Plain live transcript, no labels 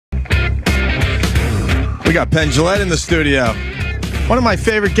We got Penn Jillette in the studio. One of my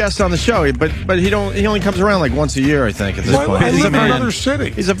favorite guests on the show, but he only comes around like once a year, I think, at this point. I live in another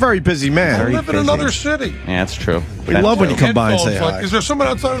city. He's a very busy man. I live in another city. Yeah, that's true. We love when you come by and say hi. Is there someone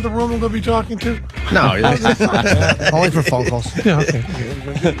outside of the room I'm going to be talking to? No. Only for phone calls. Yeah, okay.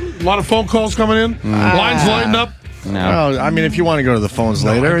 A lot of phone calls coming in? Lines lighting up? No. Well, I mean, if you want to go to the phones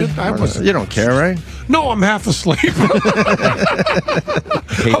later, you don't care, right? No, I'm half asleep. Hate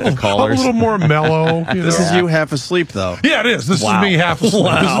the callers. I'm a little more mellow. This is you half asleep, though. Yeah, it is. This is me half asleep.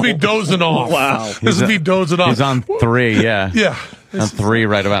 Wow. This is me dozing off. Wow. This is me dozing off. He's on 3, yeah. Yeah. On 3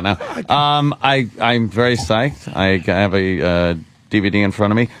 right about now. I'm very psyched. I have a DVD in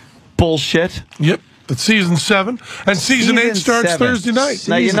front of me. Bullshit. Yep. It's season 7, and season 8 starts Thursday night.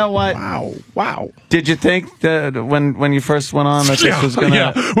 Now, you know what? Wow. Did you think that when you first went on that this was going to...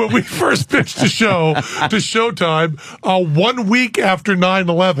 Yeah, when we first pitched the show to Showtime, 1 week after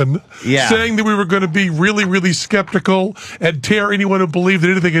 9/11, saying that we were going to be really, really skeptical and tear anyone who believed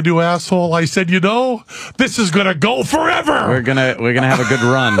in anything a new asshole, I said, this is going to go forever. We're gonna have a good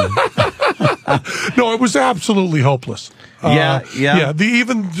run. No, it was absolutely hopeless. Yeah.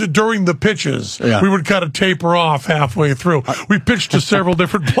 Even during the pitches, we would kind of taper off halfway through. We pitched to several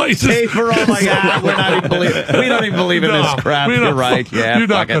different places. Taper off? We don't even believe in this crap. You're right. Yeah, you're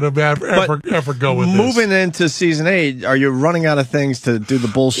not going to ever go with this. Moving into season 8, are you running out of things to do the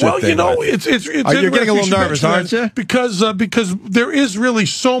bullshit thing? Well, it's you're getting a little nervous, aren't you? Because there is really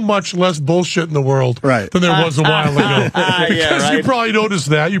so much less bullshit in the world than there was a while ago. Because you probably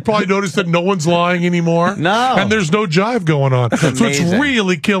noticed that. You probably noticed that no one's lying anymore. No. And there's no jive going on. So it's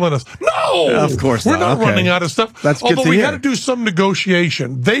really killing us. No! Of course not. We're not running out of stuff. That's good. Although we had to do some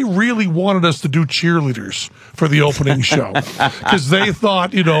negotiation. They really wanted us to do cheerleaders for the opening show. Because they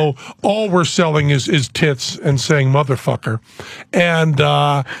thought, all we're selling is tits and saying motherfucker. And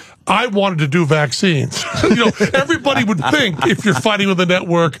I wanted to do vaccines. Everybody would think, if you're fighting with a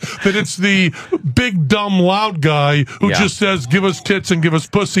network, that it's the big, dumb, loud guy who just says, give us tits and give us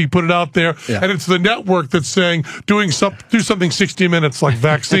pussy, put it out there. Yeah. And it's the network that's saying, do something 60 minutes like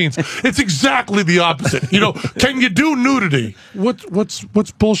vaccines. It's exactly the opposite. Can you do nudity? What's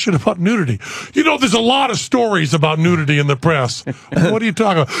bullshit about nudity? There's a lot of stories about nudity in the press. What are you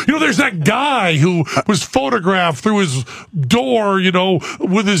talking about? There's that guy who was photographed through his door,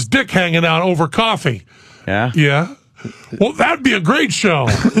 with his dick hanging out over coffee. Yeah? Yeah. Well, that'd be a great show.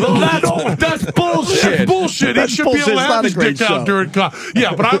 That's bullshit. That's bullshit. He should be able to have his dick out during coffee.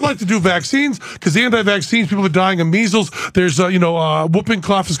 Yeah, but I'd like to do vaccines because the anti-vaccines people are dying of measles. There's, whooping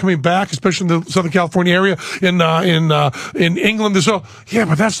cough is coming back, especially in the Southern California area. In England, yeah,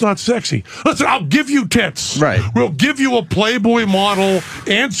 but that's not sexy. Listen, I'll give you tits. Right. We'll give you a Playboy model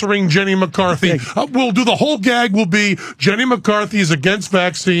answering Jenny McCarthy. We'll do the whole gag. Will be Jenny McCarthy is against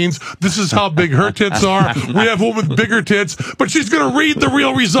vaccines. This is how big her tits are. We have a woman with bigger tits, but she's going to read the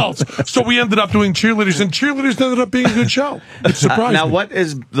real results. So we ended up doing cheerleaders, and cheerleaders ended up being a good show. It surprised me. Now, what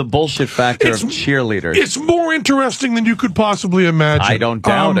is the bullshit factor of cheerleaders? It's more interesting than you could possibly imagine. I don't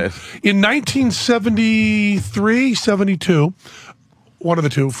doubt it. In 1973, 72, one of the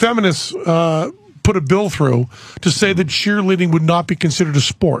two, feminists put a bill through to say that cheerleading would not be considered a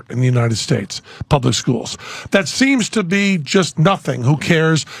sport in the United States public schools. That seems to be just nothing. Who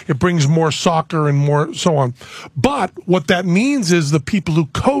cares? It brings more soccer and more so on. But what that means is the people who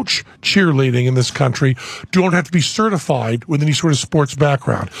coach cheerleading in this country don't have to be certified with any sort of sports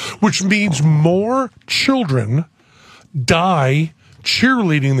background, which means more children die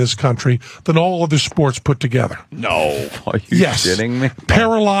cheerleading this country than all other sports put together. No. Are you kidding me?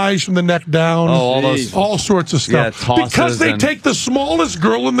 Paralyzed from the neck down. All sorts of stuff. Yeah, because they take the smallest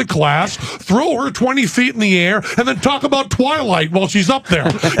girl in the class, throw her 20 feet in the air, and then talk about Twilight while she's up there.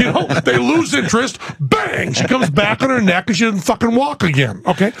 They lose interest. Bang! She comes back on her neck and she doesn't fucking walk again.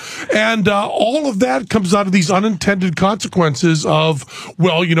 Okay? And all of that comes out of these unintended consequences of,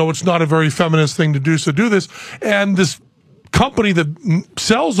 it's not a very feminist thing to do, so do this. And this company that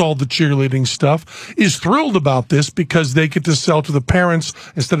sells all the cheerleading stuff is thrilled about this because they get to sell to the parents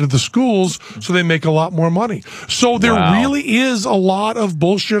instead of the schools, so they make a lot more money. So there really is a lot of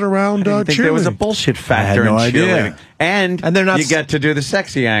bullshit around cheerleading. There was a bullshit factor in cheerleading. And they're not, you get to do the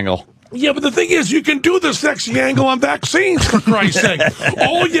sexy angle. Yeah, but the thing is, you can do the sexy angle on vaccines, for Christ's sake.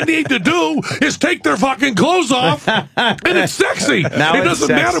 All you need to do is take their fucking clothes off, and it's sexy. Now it doesn't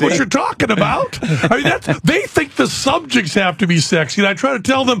matter what you're talking about. I mean, they think the subjects have to be sexy, and I try to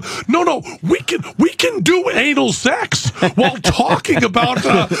tell them, no, we can do anal sex while talking about,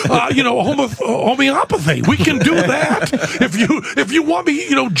 homeopathy. We can do that. If you want me,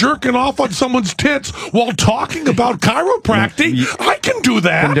 jerking off on someone's tits while talking about chiropractic, I can do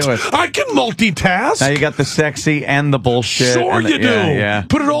that. Can do it. I can multitask. Now you got the sexy and the bullshit. Sure and you do. Yeah.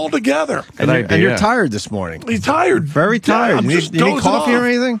 Put it all together. And you're tired this morning. He's tired. Very tired. Yeah, you need coffee or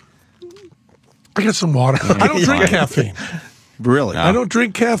anything? I got some water. I don't drink caffeine. Really? I don't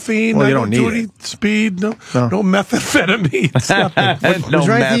drink caffeine. Well, I you don't don't do need any speed. No methamphetamine. Was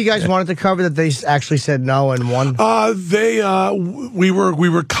there anything you guys wanted to cover that they actually said no and won? We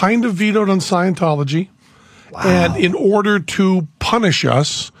were kind of vetoed on Scientology, and in order to punish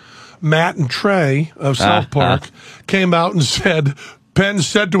us, Matt and Trey of South Park came out and said, Penn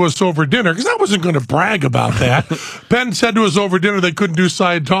said to us over dinner, because I wasn't going to brag about that. Penn said to us over dinner they couldn't do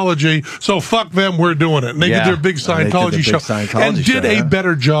Scientology, so fuck them, we're doing it. And they did their big Scientology show and did a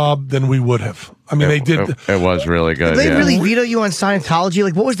better job than we would have. I mean, they did. It was really good. Did they really veto you on Scientology?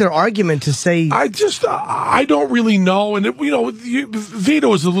 Like, what was their argument to say? I don't really know. And,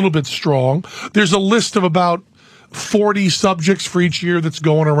 veto is a little bit strong. There's a list of about 40 subjects for each year that's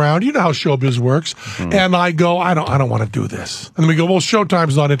going around. You know how showbiz works. And I go, I don't want to do this. And we go, well,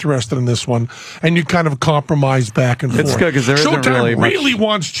 Showtime's not interested in this one. And you kind of compromise back and forth. It's good because there isn't Showtime really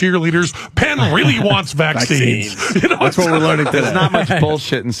wants cheerleaders. Penn really wants vaccines. That's what we're learning today. There's not much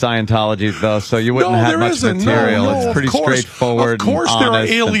bullshit in Scientology, though, so you wouldn't have much material. It's pretty straightforward. Of course, there are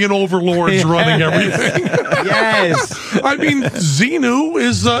alien overlords running everything. Yes. I mean, Xenu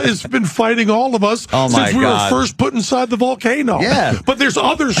has been fighting all of us since we were first put inside the volcano. Yeah. But there's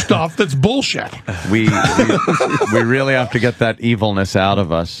other stuff that's bullshit. We really have to get that evilness out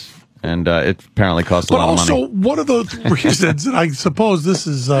of us. And it apparently costs a lot of money. But also, one of the reasons, and I suppose this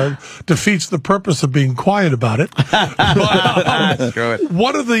is defeats the purpose of being quiet about it. But, Screw it.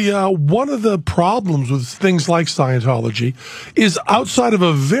 one of the problems with things like Scientology is outside of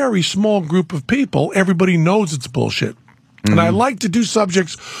a very small group of people, everybody knows it's bullshit. And I like to do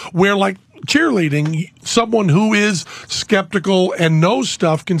subjects where, like cheerleading, someone who is skeptical and knows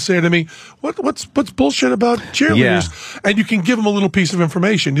stuff can say to me, what's bullshit about cheerleaders? And you can give them a little piece of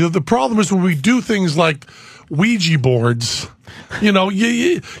information. The problem is when we do things like Ouija boards, you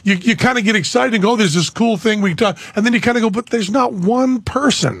kind of get excited and go, there's this cool thing we talk, and then you kind of go, but there's not one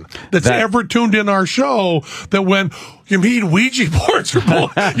person that's ever tuned in our show that went, you mean Ouija boards are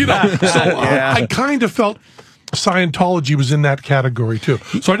bull? I kind of felt Scientology was in that category too,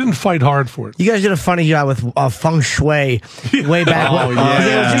 so I didn't fight hard for it. You guys did a funny job with feng shui way back.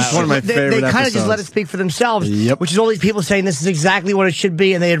 It's one of my favorite They kind of just let it speak for themselves, which is all these people saying this is exactly what it should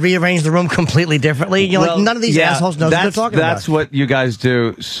be, and they had rearranged the room completely differently. And you're like, none of these assholes knows what they're talking about. That's what you guys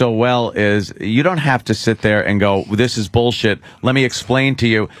do so well, is you don't have to sit there and go, this is bullshit, let me explain to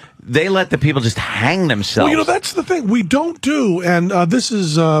you. They let the people just hang themselves. Well, that's the thing we don't do, and this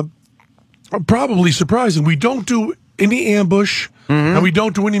is probably surprising. We don't do any ambush, and we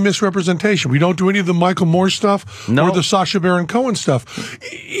don't do any misrepresentation. We don't do any of the Michael Moore stuff or the Sacha Baron Cohen stuff.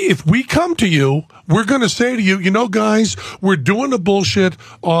 If we come to you, we're going to say to you, guys, we're doing the bullshit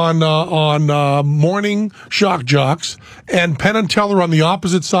on morning shock jocks, and Penn and Teller on the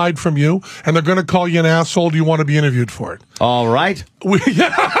opposite side from you, and they're going to call you an asshole. Do you want to be interviewed for it? All right.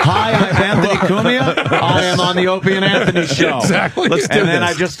 Hi, I'm Anthony Cumia. I am on the Opie and Anthony show. Exactly. Let's do this.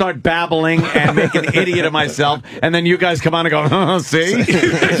 I just start babbling and make an idiot of myself, and then you guys come on and go, oh, see?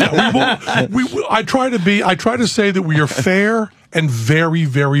 I try to say that we are fair and very,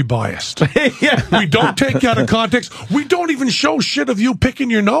 very biased. We don't take you out of context. We don't even show shit of you picking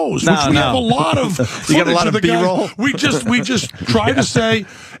your nose, which we have a lot of footage. You got a lot of B-roll? We just try to say,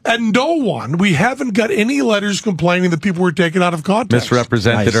 and we haven't got any letters complaining that people were taken out of context.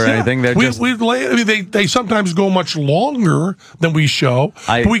 Misrepresented or anything. They're they sometimes go much longer than we show.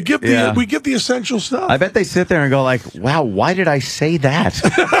 But we give the essential stuff. I bet they sit there and go like, wow, why did I say that?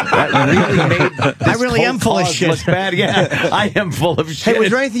 That really made this I really am full of shit. Look bad. Yeah, I am full of shit. Hey, was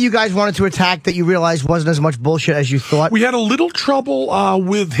there anything you guys wanted to attack that you realized wasn't as much bullshit as you thought? We had a little trouble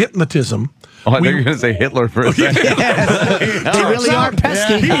with hypnotism. Oh, I thought you were going to say Hitler for a second. They really are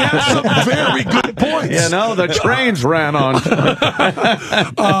pesky. He has some very good points. The trains ran on.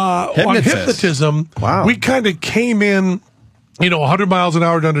 On hypnotism, we kind of came in, 100 miles an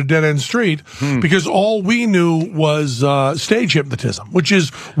hour down a dead-end street because all we knew was stage hypnotism, which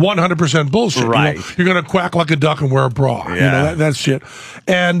is 100% bullshit. Right. You're going to quack like a duck and wear a bra. That's shit.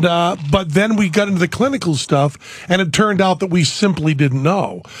 And but then we got into the clinical stuff, and it turned out that we simply didn't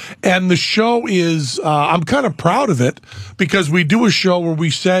know. And the show is, I'm kind of proud of it, because we do a show where we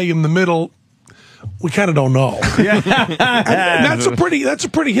say in the middle, we kind of don't know. That's a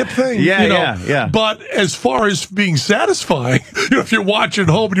pretty hip thing. Yeah. But as far as being satisfying, if you're watching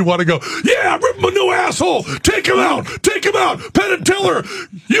home and you want to go, yeah, rip him a new asshole, take him out, Penn and Teller,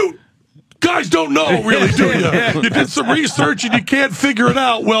 you guys don't know, really, do you? You did some research and you can't figure it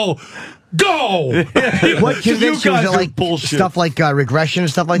out. Well, go. What convinced you? Was it like bullshit stuff like regression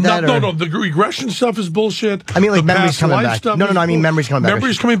and stuff like that? No. The regression stuff is bullshit. I mean, like memories coming back. No. I mean, memories coming back.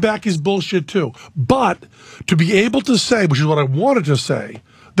 Memories coming back is bullshit too. But to be able to say, which is what I wanted to say,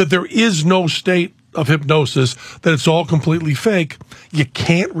 that there is no state of hypnosis, that it's all completely fake, you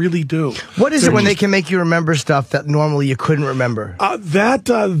can't really do. What is it when they can make you remember stuff that normally you couldn't remember?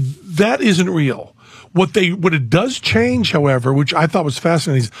 That isn't real. What it does change, however, which I thought was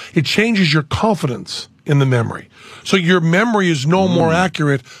fascinating, is it changes your confidence in the memory. So your memory is no more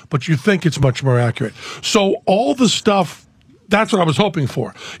accurate, but you think it's much more accurate. So all the stuff, that's what I was hoping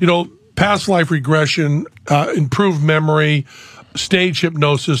for. You know, past life regression, improved memory, stage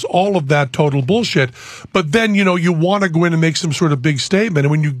hypnosis, all of that total bullshit. But then, you know, you want to go in and make some sort of big statement.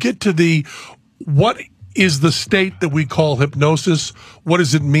 And when you get to what is the state that we call hypnosis? What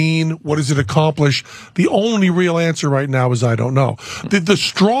does it mean? What does it accomplish? The only real answer right now is I don't know. The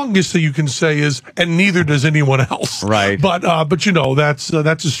strongest that you can say is, and neither does anyone else. Right. But you know, that's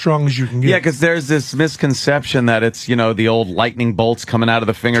as strong as you can get. Yeah, because there's this misconception that it's, you know, the old lightning bolts coming out of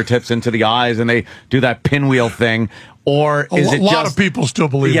the fingertips into the eyes, and they do that pinwheel thing. Or is it a lot of people still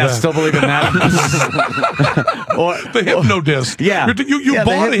believe that? Yeah, still believe in that. Or the hypnodisc. Yeah. You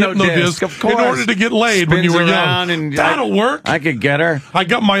bought a hypnodisc in order to get laid when you were young. And that'll work. I could get her. I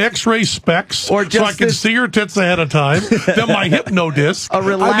got my X-ray specs so I can see her tits ahead of time. Then my hypnodisc. A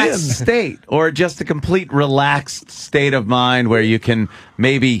relaxed state. Or just a complete relaxed state of mind where you can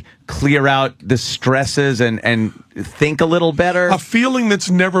maybe clear out the stresses and think a little better. A feeling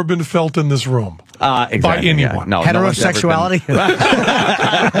that's never been felt in this room. Exactly, by anyone. Yeah. No, heterosexuality?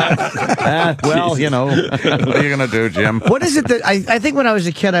 Well, you know, what are you going to do, Jim? What is it that I think when I was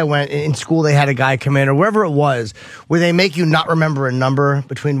a kid, I went in school, they had a guy come in, or wherever it was, where they make you not remember a number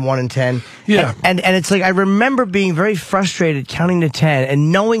between 1 and 10. Yeah. And it's like, I remember being very frustrated counting to 10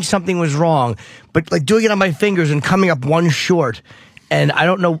 and knowing something was wrong, but like doing it on my fingers and coming up one short. And I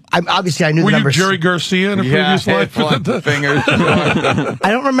don't know. Obviously, I knew the numbers. Were you Jerry Garcia in a previous life? Fingers. I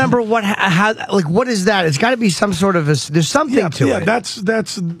don't remember what is that? It's got to be some sort of there's something to it. Yeah, that's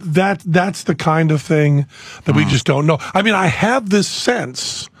the kind of thing that we just don't know. I mean, I have this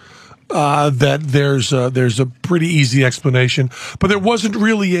sense that there's a pretty easy explanation, but there wasn't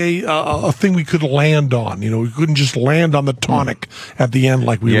really a thing we could land on. You know, we couldn't just land on the tonic at the end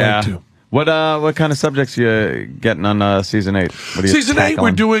like we like to. What kind of subjects you getting on season 8? What are you Season 8,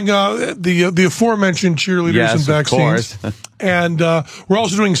 we're doing the aforementioned cheerleaders and vaccines, and we're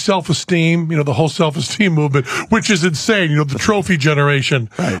also doing self-esteem. You know, the whole self-esteem movement, which is insane. You know, the trophy generation.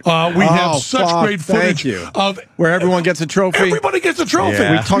 Right. We have such great footage of where everyone gets a trophy. Everybody gets a trophy.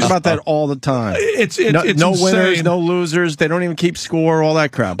 Yeah. We talk about that all the time. It's no insane. Winners, no losers. They don't even keep score. All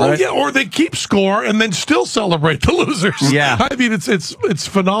that crap. Right? Oh yeah, or they keep score and then still celebrate the losers. Yeah, I mean it's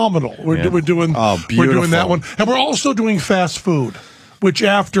phenomenal. We're doing that one, and we're also doing fast food, which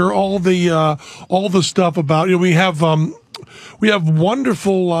after all the stuff about, you know, we have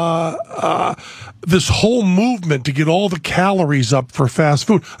wonderful this whole movement to get all the calories up for fast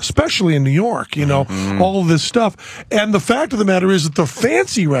food, especially in New York, you know, all of this stuff. And the fact of the matter is that the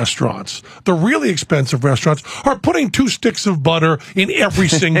fancy restaurants, the really expensive restaurants, are putting 2 sticks of butter in every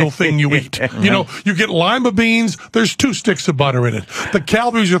single thing you eat. You know, you get lima beans, there's 2 sticks of butter in it. The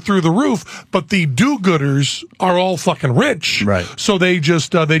calories are through the roof, but the do-gooders are all fucking rich. Right. So they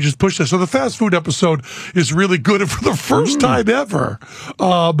just push this. So the fast food episode is really good. And for the first time ever,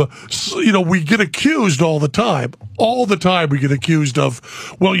 you know, we get accused all the time. All the time we get accused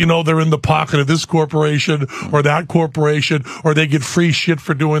of, well, you know, they're in the pocket of this corporation or that corporation, or they get free shit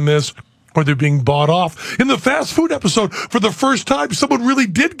for doing this, or they're being bought off. In the fast food episode, for the first time, someone really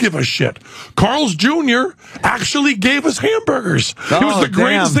did give a shit. Carl's Jr. actually gave us hamburgers. It was the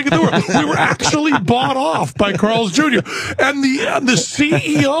greatest thing in the world. We were actually bought off by Carl's Jr. And the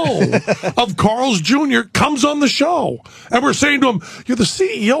CEO of Carl's Jr. comes on the show. And we're saying to him, you're the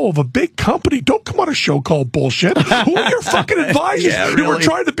CEO of a big company. Don't come on a show called Bullshit. Who are your fucking advisors? Yeah, really. We're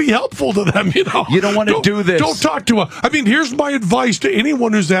trying to be helpful to them, you know. You don't want to do this. Don't talk to them. I mean, here's my advice to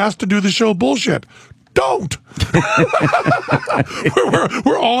anyone who's asked to do the show Bullshit. Don't.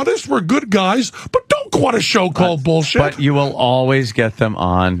 we're honest. We're good guys, but don't go on a show called Bullshit. But you will always get them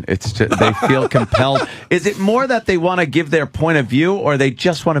on. It's just, they feel compelled. Is it more that they want to give their point of view, or they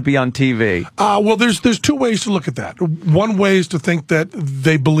just want to be on TV? Well, there's 2 ways to look at that. One way is to think that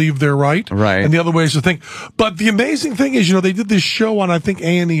they believe they're right, and the other way is to think. But the amazing thing is, you know, they did this show on, I think,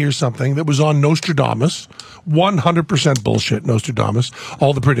 A&E or something that was on Nostradamus. 100% bullshit, Nostradamus.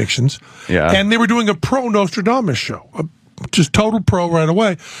 All the predictions. Yeah. And they were doing a pro-Nostradamus show. just total pro right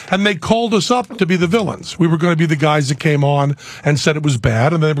away. And they called us up to be the villains. We were going to be the guys that came on and said it was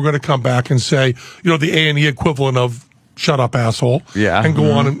bad, and then we're going to come back and say, the A&E equivalent of shut up, asshole, and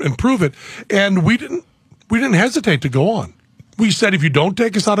go on and prove it. And we didn't hesitate to go on. We said, if you don't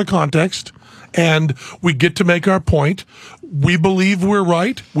take us out of context and we get to make our point, we believe we're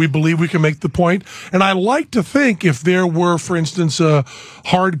right. We believe we can make the point. And I like to think if there were, for instance, a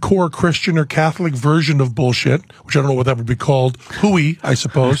hardcore Christian or Catholic version of bullshit, which I don't know what that would be called, hooey, I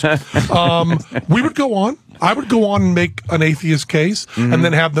suppose, we would go on. I would go on and make an atheist case and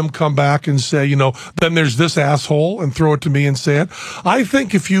then have them come back and say, then there's this asshole, and throw it to me and say it. I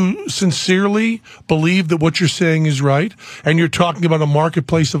think if you sincerely believe that what you're saying is right and you're talking about a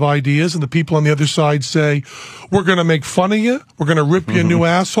marketplace of ideas and the people on the other side say, we're going to make fun of you, we're going to rip you a new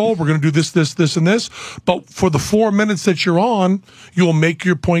asshole, we're going to do this, this, this, and this, but for the 4 minutes that you're on, you'll make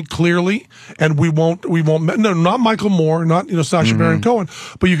your point clearly, and we won't, no, not Michael Moore, not, Sacha Baron Cohen,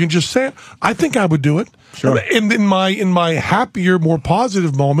 but you can just say it. I think I would do it. Sure. And in my happier, more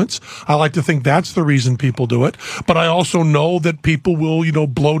positive moments, I like to think that's the reason people do it. But I also know that people will,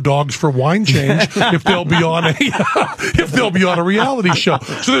 blow dogs for wine change if they'll be on a reality show.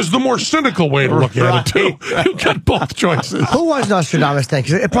 So there's the more cynical way to look at it too. You get both choices. Who was Nostradamus then?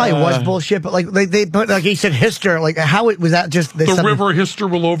 Because it probably was bullshit. But like he said, Hister. Like how it was that just the river Hister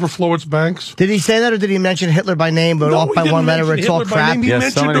will overflow its banks. Did he say that, or did he mention Hitler by name, but off by one letter? Where it's all crap. He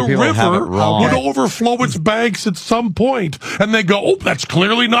mentioned a river would overflow its banks at some point, and they go, oh, that's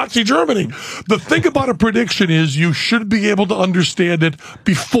clearly Nazi Germany. The thing about a prediction is you should be able to understand it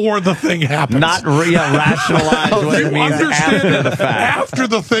before the thing happens. Not rationalize what it means after the fact. After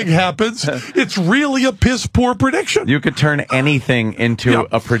the thing happens, it's really a piss poor prediction. You could turn anything into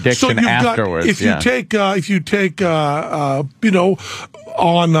a prediction afterwards. If you take, on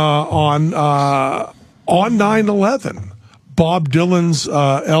 9/11. Bob Dylan's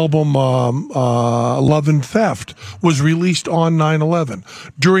album Love and Theft was released on 9/11,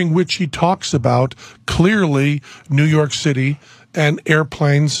 during which he talks about clearly New York City and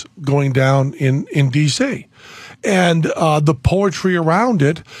airplanes going down in D.C. And the poetry around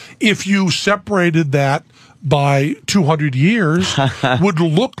it, if you separated that by 200 years, would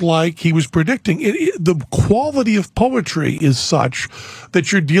look like he was predicting. The quality of poetry is such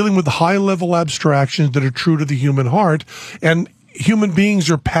that you're dealing with high-level abstractions that are true to the human heart, and human beings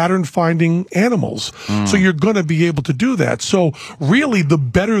are pattern-finding animals. So you're going to be able to do that. So really, the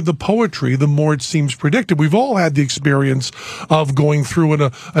better the poetry, the more it seems predictive. We've all had the experience of going through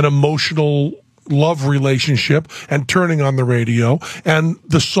an emotional love relationship and turning on the radio, and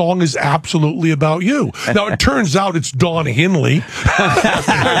the song is absolutely about you. Now, it turns out it's Don Henley.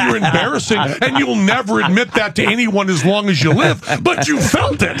 You're embarrassing, and you'll never admit that to anyone as long as you live, but you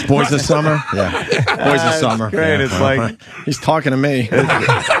felt it. Boys of Summer? Yeah. Boys of Summer. Great. Yeah. It's like... He's talking to me.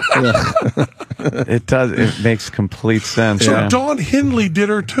 It does. It makes complete sense. So Don Henley did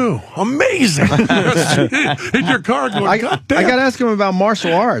her, too. Amazing. In your car going, God damn. I got to ask him about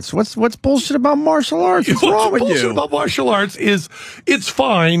martial arts. What's bullshit about martial arts? What's wrong with you? About martial arts is it's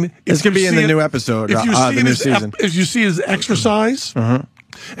fine. It's going to be in the new episode, the new season. If you see his exercise,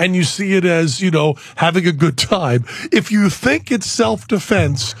 and you see it as, having a good time, if you think it's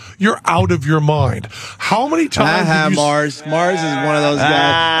self-defense, you're out of your mind. How many times have you... Mars is one of those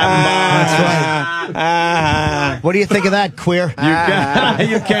guys. That's right. What do you think of that, queer?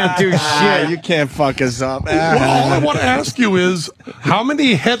 You can't do shit. You can't fuck us up. Well, all I want to ask you is, how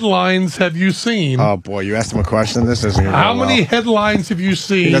many headlines have you seen? Oh, boy, you asked him a question? This isn't going to How many headlines have you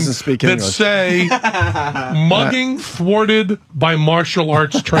seen that say, mugging thwarted by martial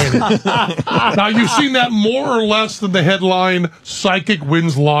arts training? Now, you've seen that more or less than the headline, psychic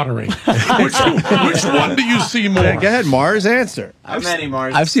wins lottery. Which one do you see more? Go ahead, Mars, answer. Many,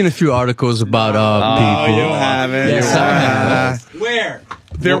 Mars? I've seen a few articles about people. You haven't. Yes, I have. Where?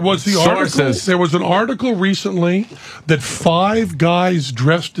 There was an article recently that 5 guys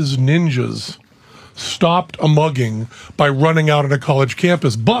dressed as ninjas stopped a mugging by running out on a college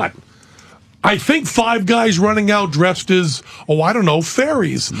campus. But I think 5 guys running out dressed as,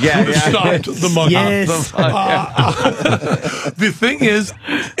 fairies would have stopped the mugging. Yes. The thing is,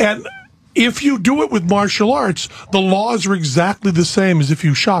 and if you do it with martial arts, the laws are exactly the same as if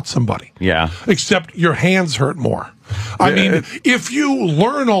you shot somebody. Yeah. Except your hands hurt more. I mean, if you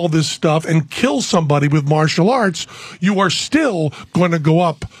learn all this stuff and kill somebody with martial arts, you are still going to go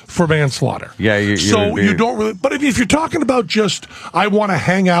up for manslaughter. Yeah. You don't really. But if you're talking about just, I want to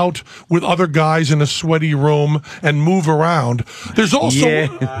hang out with other guys in a sweaty room and move around, there's also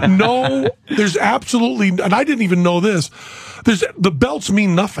there's absolutely, and I didn't even know this, the belts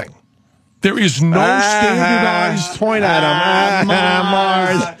mean nothing. There is no standardized. Point at him.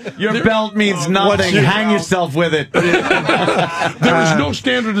 Mars. Your belt means nothing. Hang yourself with it. There is no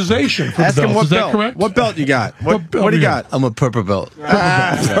standardization for Ask the him belts. what Is that belt. correct? What belt you got? What belt do you you got? I'm a purple belt.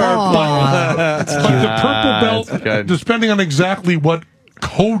 But the purple belt, depending on exactly what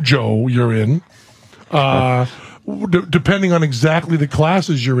kojo you're in, depending on exactly the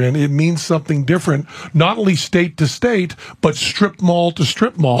classes you're in, it means something different, not only state to state, but strip mall to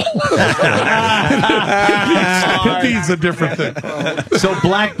strip mall. It means a different thing. So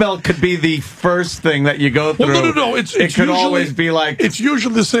black belt could be the first thing that you go through. Well, no. It could usually, always be like... It's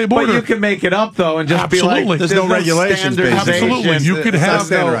usually the same order. But you can make it up, though, and just Absolutely. be like... There's no regulations, basically. Absolutely. You could have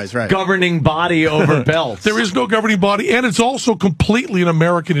standardized, right. governing body over belts. There is no governing body, and it's also completely an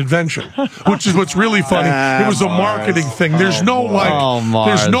American invention, which is what's really funny. It was a marketing thing. There's no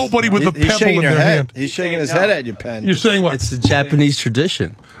there's nobody with a He's pebble shaking in your their head. hand. He's shaking his head at you, Penn. You're saying what? It's the Japanese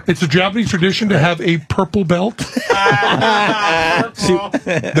tradition. It's a Japanese tradition to have a purple belt. See,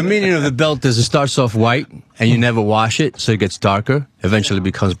 the meaning of the belt is it starts off white and you never wash it, so it gets darker. Eventually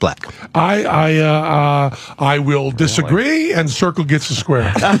becomes black. I will disagree, and circle gets a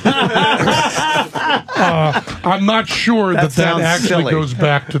square. I'm not sure that actually silly. goes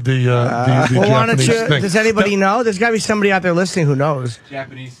back to the Well, why don't Japanese thing. does anybody know? There's got to be somebody out there listening who knows.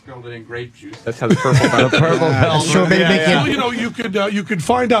 Japanese spilled it in grape juice. That's how the purple belt. Purple belt. Sure, maybe make Well, you know, you could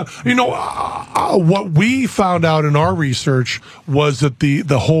find out. You know, what we found out in our research was that the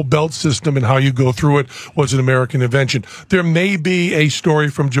whole belt system and how you go through it was an American invention. There may be a story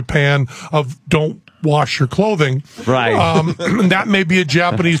from Japan of don't wash your clothing. Right. That may be a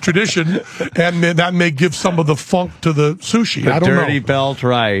Japanese tradition, and that may give some of the funk to the sushi. I don't dirty know. belt,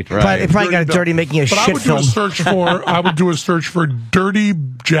 right. But it probably got dirty making a But shit film. I would do a search for dirty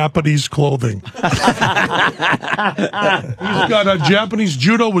Japanese clothing. He's got Japanese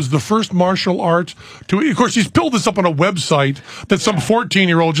judo was the first martial art to. Of course, he's built this up on a website that some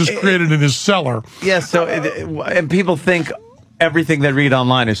 14-year-old just created in his cellar. Yeah. So, and people think everything they read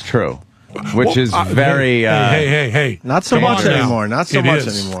online is true. Which is very... Hey. Not so Come much on now. anymore. Not so It much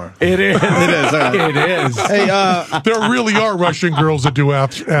is. anymore. It is. It is. It is. Hey, There really are Russian girls that do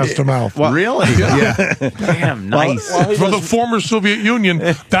ass to mouth. Really? yeah. Damn, nice. For the former Soviet Union,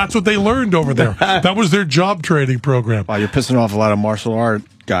 that's what they learned over there. That was their job training program. Wow, you're pissing off a lot of martial art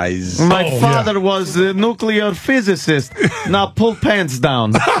guys. My Oh, father was a nuclear physicist. Now pull pants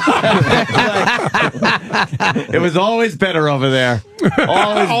down. It was always better over there.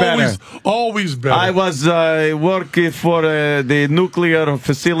 Always better. Always better. I was working for the nuclear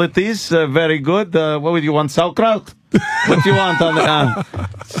facilities. Very good. What would you want? Sauerkraut? What do you want on the?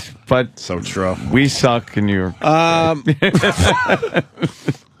 But So true. we suck, and you're.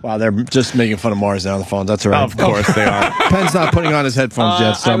 Wow, they're just making fun of Mars now on the phone. That's all right. Of course they are. Penn's not putting on his headphones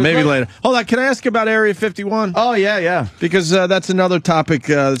yet, so I was maybe like- later. Hold on, can I ask you about Area 51? Oh yeah. Because that's another topic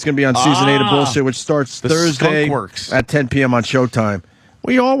that's going to be on Season 8 of Bullshit, which starts The Thursday Skunk Works. at 10 p.m. on Showtime.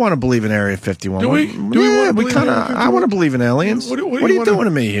 We all want to believe in Area 51. Do we? Do we Yeah, wanna we believe kind in of. Area 51? I want to believe in aliens. What do are you you wanna- doing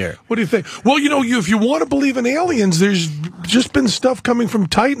to me here? What do you think? Well, you know, if you want to believe in aliens, there's just been stuff coming from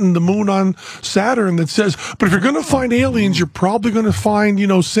Titan, the moon on Saturn, that says, but if you're going to find aliens, you're probably going to find,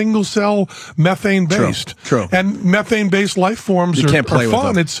 single cell methane based. True. And methane based life forms You can't play are with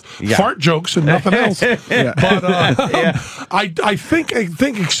fun. them. It's fart jokes and nothing else. But I think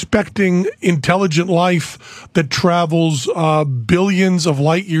expecting intelligent life that travels billions of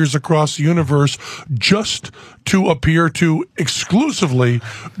light years across the universe just to appear to exclusively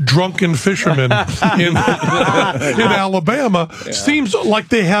drunken fishermen in Alabama seems like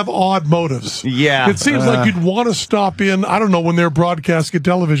they have odd motives. Yeah. It seems like you'd want to stop in, I don't know, when they're broadcasting a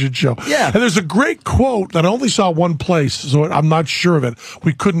television show. Yeah. And there's a great quote that I only saw one place, so I'm not sure of it.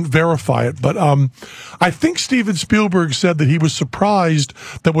 We couldn't verify it. But I think Steven Spielberg said that he was surprised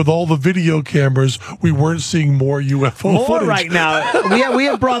that with all the video cameras, we weren't seeing more UFO More footage. right now. We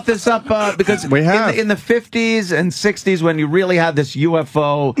have brought this up because We have. in the 50s and 60s when you really had this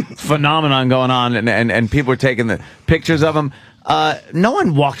UFO phenomenon going on and people were taking the pictures of them. No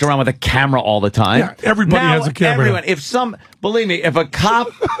one walked around with a camera all the time. Yeah, everybody Now, has a camera. Everyone. Believe me, if a cop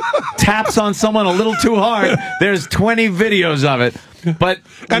taps on someone a little too hard, there's 20 videos of it. But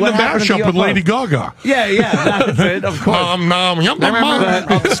And what the happened to mashup with UFO? Lady Gaga. Yeah, that's it. Of course. Yum, The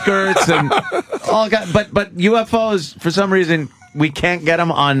upskirts and all but UFOs for some reason we can't get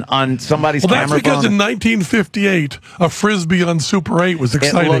them on somebody's Well, that's camera because phone? in 1958, a Frisbee on Super 8 was It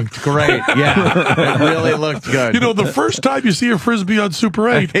exciting. looked great. Yeah, it really looked good. You know, the first time you see a Frisbee on Super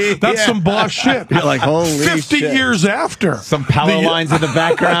 8, that's Yeah. some boss shit. You're like, holy 50 shit. years after. Some power lines in the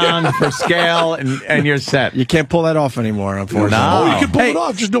background for scale, and you're set. You can't pull that off anymore, unfortunately. No. Oh, you can pull Hey, it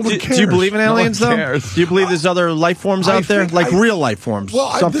off, just no one cares. Do you believe in aliens, one though? cares. Do you believe there's other life forms I out there? think Like I- real life forms?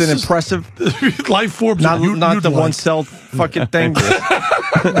 Well, Something this is- impressive? Life forms Not, that you'd not the like. one-cell fucking thing.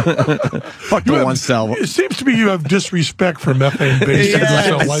 Fuck You the have- one-cell. It seems to me you have disrespect for methane-based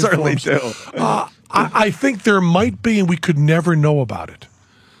Yeah, I life certainly forms. do. I think there might be, and we could never know about it,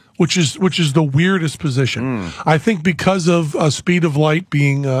 which is the weirdest position. I think because of speed of light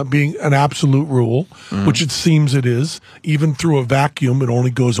being an absolute rule, which it seems it is, even through a vacuum, it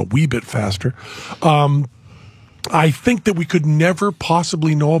only goes a wee bit faster. I think that we could never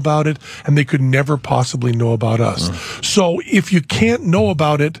possibly know about it, and they could never possibly know about us. So if you can't know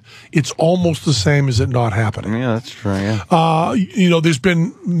about it, it's almost the same as it not happening. Yeah, that's true. Yeah. There's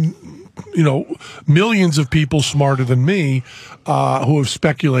been, millions of people smarter than me who have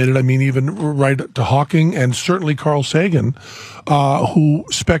speculated. I mean, even right to Hawking and certainly Carl Sagan, who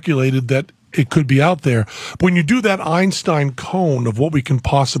speculated that it could be out there. But when you do that Einstein cone of what we can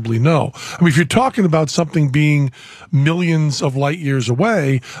possibly know, I mean, if you're talking about something being millions of light years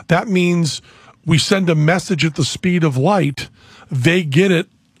away, that means we send a message at the speed of light, they get it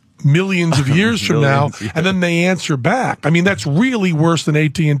millions of years from now, and then they answer back. I mean, that's really worse than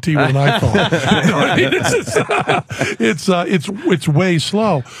AT&T with an iPhone. You know what I mean? It's way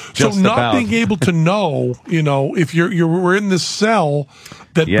slow. Just so not about. being able to know, if we're in this cell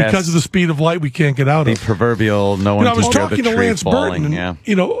that Yes. because of the speed of light we can't get out The of. proverbial no one I was can hear talking the to tree Lance falling. Burton,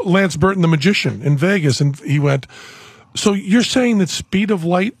 Yeah. Lance Burton, the magician in Vegas, and he went, "So you're saying that speed of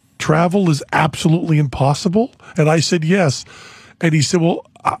light travel is absolutely impossible?" And I said, "Yes." And he said, "Well,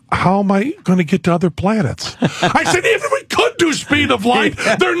 how am I going to get to other planets?" I said, "Even if we could do speed of light,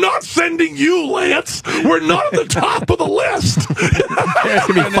 they're not sending you, Lance. We're not at the top of the list." There's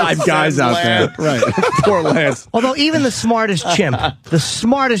going to be 5 guys out there. Right. Poor Lance. Although even the smartest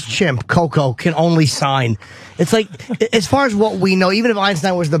chimp, Coco, can only sign. It's like, as far as what we know, even if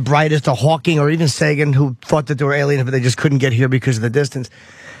Einstein was the brightest, or Hawking, or even Sagan, who thought that there were aliens, but they just couldn't get here because of the distance,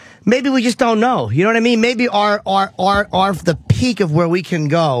 maybe we just don't know. You know what I mean? Maybe our the peak of where we can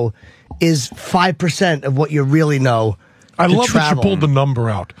go is 5% of what you really know. I to love that you travel. pulled the number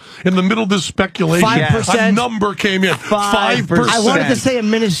out. In the middle of this speculation, 5%. a number came in. 5%. I wanted to say a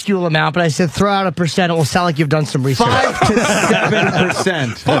minuscule amount, but I said throw out a percent. It will sound like you've done some research. 5 to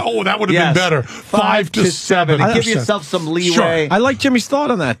 7%. Oh, that would have Yes. been better. 5 to 7. Give yourself some leeway. I like Jimmy's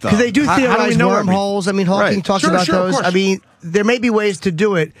thought on that, though. Because they do How do we theorize know everything? wormholes. I mean, Hawking Right. talks Sure, about sure, of those. course. I mean, there may be ways to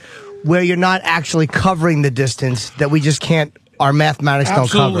do it where you're not actually covering the distance that we just can't, our mathematics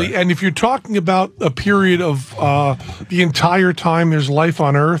Absolutely. don't cover. And if you're talking about a period of the entire time there's life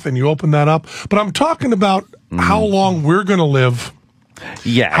on Earth and you open that up, but I'm talking about how long we're going to live.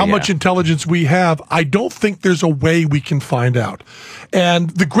 How much intelligence we have, I don't think there's a way we can find out. And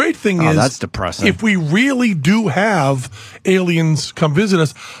the great thing is, that's depressing. if we really do have aliens come visit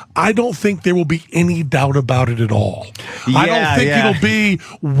us, I don't think there will be any doubt about it at all. I don't think it'll be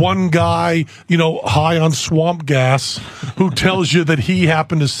one guy, high on swamp gas who tells you that he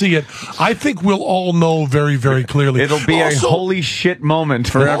happened to see it. I think we'll all know very, very clearly. It'll be a holy shit moment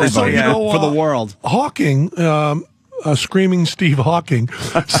for Also, everybody. for the world. Hawking, Screaming Steve Hawking,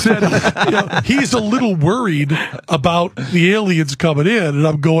 said he's a little worried about the aliens coming in. And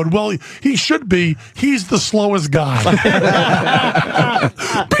I'm going, well, he should be. He's the slowest guy.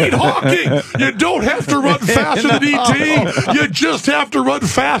 Pete Hawking, you don't have to run faster than E.T. You just have to run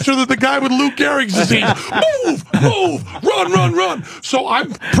faster than the guy with Lou Gehrig's disease. Move, run. So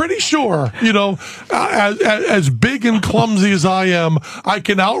I'm pretty sure, as big and clumsy as I am, I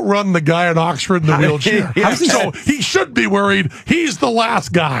can outrun the guy in Oxford in the wheelchair. So he should be worried. He's the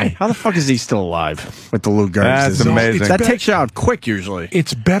last guy. How the fuck is he still alive with the Lou Gehrig's That's disease? amazing. That takes you out quick, usually.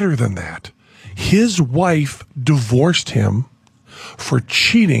 It's better than that. His wife divorced him for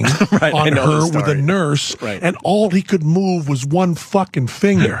cheating on her with a nurse, and all he could move was one fucking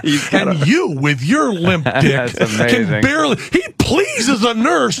finger. And you, with your limp dick, can barely... He pleases a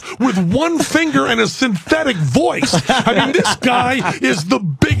nurse with one finger and a synthetic voice. I mean, this guy is the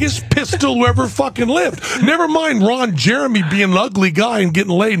biggest pistol who ever fucking lived. Never mind Ron Jeremy being an ugly guy and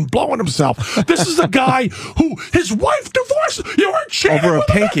getting laid and blowing himself. This is a guy who his wife divorced. You were cheating over a with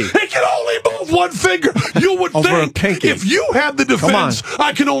pinky. He can only move move one finger. You would Over a think pinky. if you had the defense,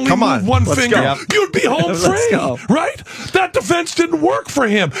 I can only move one Let's finger. go. You'd be home free, right? That defense didn't work for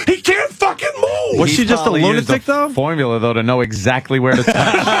him. He can't fucking move. Was she just a probably used lunatic, though? Formula, though, to know exactly where to touch.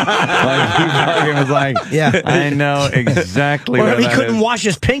 Like, he fucking was like, Yeah. I know exactly Or where he that couldn't is. wash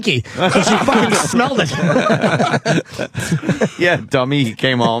his pinky, so she fucking smelled it. Yeah, dummy, he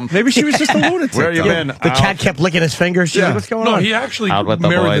came home. Maybe she was just a lunatic. Where you though. been? The cat kept licking his fingers. She's like, what's going No, on? he actually Out with the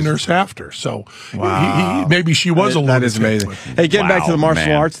married boys. the nurse after, so maybe she was a lunatic. That is amazing. Hey, getting back to the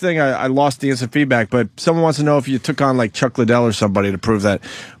martial arts thing, I lost the instant feedback, but someone wants to know if you took on like Chuck Liddell or somebody to prove that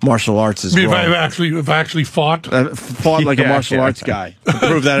martial arts is I mean, if wrong. I actually fought. Fought like a martial arts guy to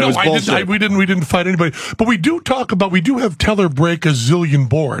prove that it was bullshit. we didn't fight anybody. But we do have Teller break a zillion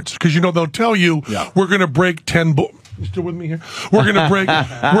boards because they'll tell you we're going to break 10 boards. You still with me here? We're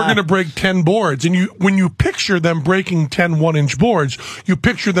gonna break 10 boards, and when you picture them breaking 10 1-inch boards, you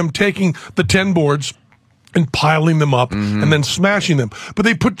picture them taking the 10 boards and piling them up and then smashing them. But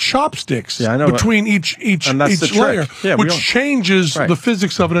they put chopsticks between each layer, which changes the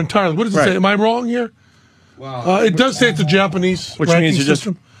physics of it entirely. What does it say? Am I wrong here? It does say it's a Japanese ranking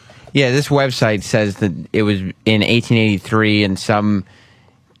system. Yeah, this website says that it was in 1883, and some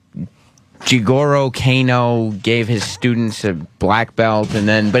Jigoro Kano gave his students a black belt,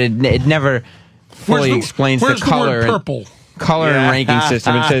 but it never fully explains the color. Purple. Color and ranking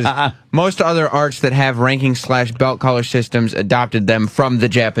system. It says most other arts that have ranking/belt color systems adopted them from the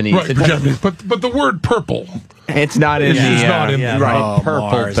Japanese. Right, the Japanese. But the word purple, it's not in it's not in right. Oh, Purple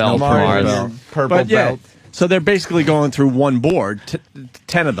Mars, belt. no Mars. Purple belt. So they're basically going through one board,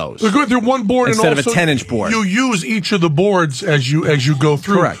 10 of those. They're going through one board Instead and of a 10-inch board. You use each of the boards as you go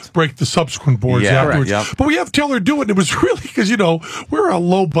through. Correct. Break the subsequent boards afterwards. Correct, yep. But we have Teller do it, and it was really because we're a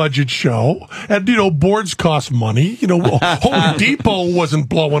low budget show, and boards cost money. Home Depot wasn't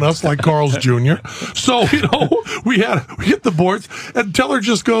blowing us like Carl's Jr. So we hit the boards, and Teller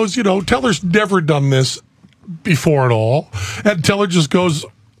just goes. Teller's never done this before at all, and Teller just goes,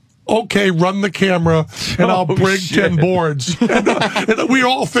 okay, run the camera, and I'll break 10 boards. And we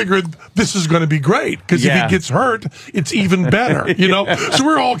all figured this is going to be great, because if he gets hurt, it's even better, So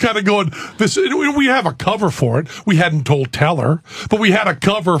we're all kind of going, we have a cover for it. We hadn't told Teller, but we had a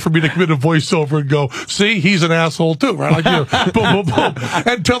cover for me to commit a voiceover and go, see, he's an asshole too, right? Like, boom, boom, boom.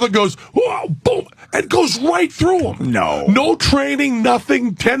 And Teller goes, whoa, boom, and goes right through him. No training,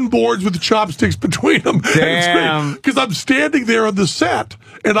 nothing, 10 boards with chopsticks between them. Damn. Because I'm standing there on the set,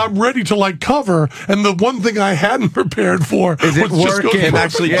 and I'm ready to cover, and the one thing I hadn't prepared for was just him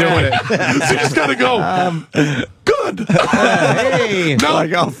actually doing it. So you just gotta go. Good. Hey. No,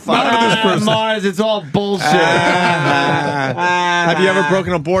 Like, oh, fuck. this person. Mars, it's all bullshit. Have you ever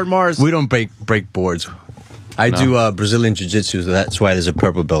broken a board, Mars? We don't break boards. I do Brazilian Jiu-Jitsu, so that's why there's a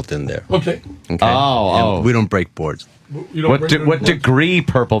purple belt in there. Okay. And we don't break boards. You don't What degree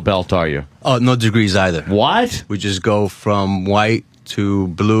purple belt are you? Oh, no degrees either. What? We just go from white to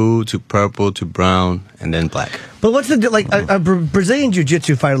blue to purple to brown and then black. But what's a Brazilian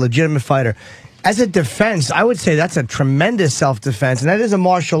Jiu-Jitsu fighter, legitimate fighter? As a defense, I would say that's a tremendous self-defense, and that is a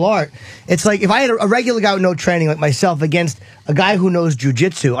martial art. It's like if I had a regular guy with no training like myself against a guy who knows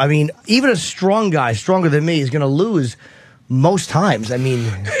jiu-jitsu, I mean, even a strong guy, stronger than me, is going to lose most times. I mean,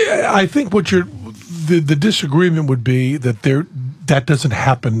 I think the disagreement would be that that doesn't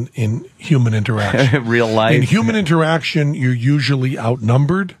happen in human interaction. Real life. In human interaction, you're usually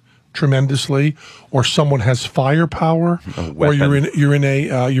outnumbered tremendously, or someone has firepower, or you're in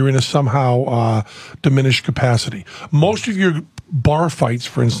a somehow diminished capacity. Most of your bar fights,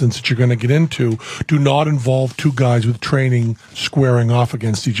 for instance, that you're going to get into do not involve two guys with training squaring off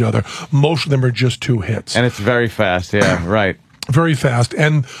against each other. Most of them are just two hits. And it's very fast, yeah, right. Very fast.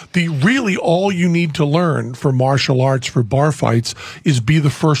 And really all you need to learn for martial arts, for bar fights, is be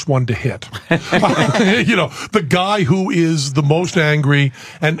the first one to hit. The guy who is the most angry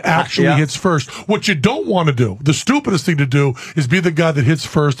and actually hits first. What you don't want to do, the stupidest thing to do, is be the guy that hits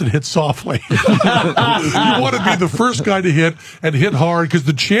first and hits softly. You want to be the first guy to hit and hit hard, because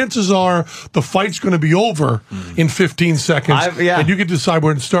the chances are the fight's going to be over in 15 seconds, and you can decide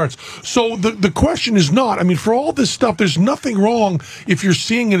when it starts. So the question is not, I mean, for all this stuff, there's nothing wrong if you're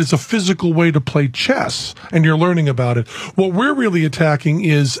seeing it as a physical way to play chess and you're learning about it. What we're really attacking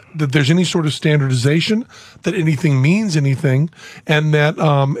is that there's any sort of standardization, that anything means anything, and that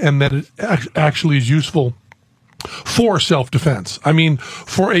it actually is useful for self-defense. I mean,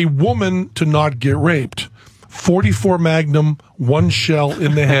 for a woman to not get raped, .44 Magnum, 1 shell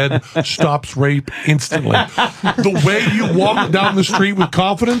in the head, stops rape instantly. The way you walk down the street with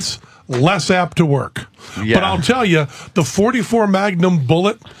confidence, less apt to work. Yeah. But I'll tell you, the .44 Magnum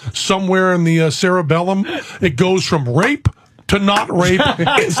bullet somewhere in the cerebellum, it goes from rape to not rape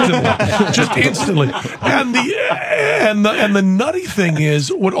instantly, just instantly. And the nutty thing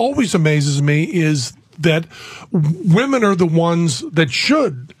is, what always amazes me is that women are the ones that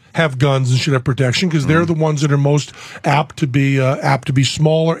should have guns and should have protection because they're the ones that are most apt to be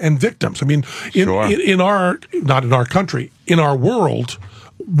smaller and victims. I mean, in our not in our country, in our world,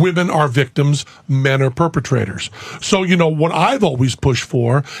 women are victims, men are perpetrators. So, what I've always pushed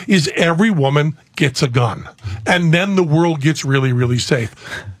for is every woman gets a gun. And then the world gets really, really safe.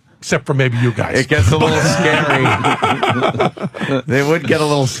 Except for maybe you guys. It gets a little scary. They would get a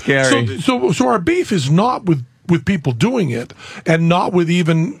little scary. So our beef is not with people doing it, and not with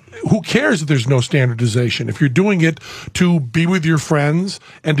even, who cares if there's no standardization? If you're doing it to be with your friends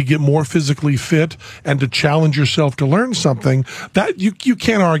and to get more physically fit and to challenge yourself to learn something, that you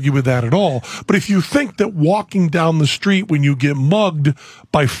can't argue with that at all. But if you think that walking down the street when you get mugged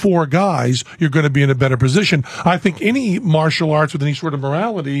by 4 guys, you're going to be in a better position, I think any martial arts with any sort of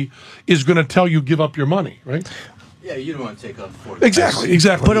morality is going to tell you give up your money, right? Yeah, you don't want to take on 4 Exactly.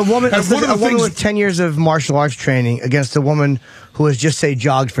 But a woman, And one of the woman things- with 10 years of martial arts training against a woman who has just, say,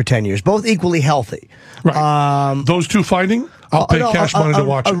 jogged for 10 years, both equally healthy. Right. Those two fighting, I'll pay cash money to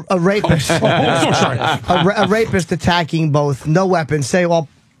watch it. A rapist. Sorry. A rapist attacking both, no weapons, say all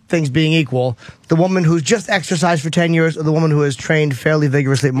things being equal, the woman who's just exercised for 10 years or the woman who has trained fairly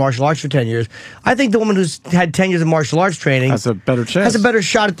vigorously at martial arts for 10 years. I think the woman who's had 10 years of martial arts training has a better chance. Has a better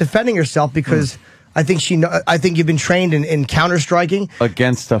shot at defending herself because I think you've been trained in counter striking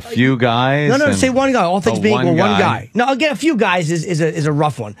against a few guys. No, say one guy. All things being equal, one guy. No, again, a few guys is a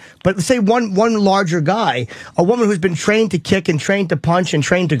rough one. But say one larger guy, a woman who's been trained to kick and trained to punch and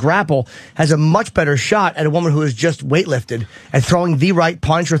trained to grapple has a much better shot at a woman who is just weightlifted at throwing the right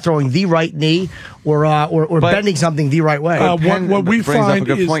punch or throwing the right knee or bending something the right way. What we find up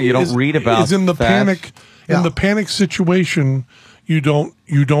a good point you don't read about is in the that. panic in the panic situation. You don't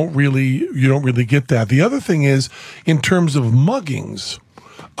really get that. The other thing is, in terms of muggings,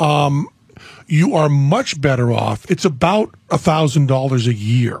 you are much better off. It's about $1,000 a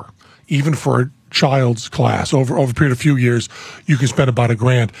year, even for a child's class. Over a period of a few years, you can spend about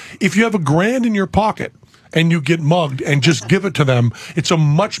 $1,000. If you have $1,000 in your pocket and you get mugged and just give it to them, it's a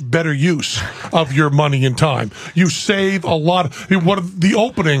much better use of your money and time. You save a lot. The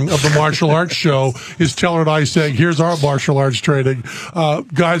opening of the martial arts show is Teller and I saying, here's our martial arts training.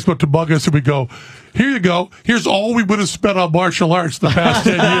 Guys go to mug us and we go, here you go. Here's all we would have spent on martial arts the past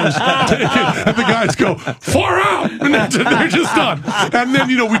 10 years. And the guys go, far out. And they're just done. And then,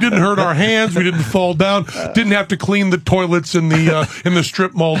 we didn't hurt our hands. We didn't fall down. Didn't have to clean the toilets in the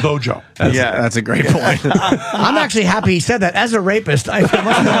strip mall dojo. That's a great point. I'm actually happy he said that. As a rapist, I feel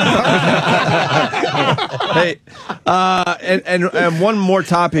much more Hey, and one more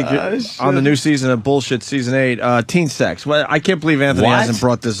topic on the new season of Bullshit Season 8, teen sex. Well, I can't believe Anthony hasn't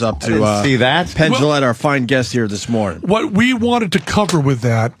brought this up to see that. Penn Jillette, our fine guest here this morning. What we wanted to cover with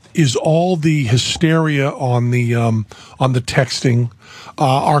that is all the hysteria on the texting,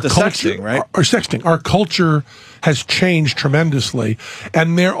 our culture, sexting, right? Our sexting. Our culture has changed tremendously,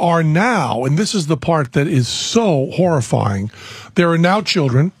 and there are now, and this is the part that is so horrifying, there are now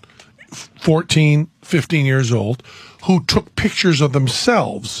children, 14, 15 years old, who took pictures of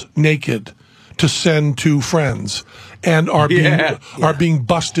themselves naked to send to friends and are being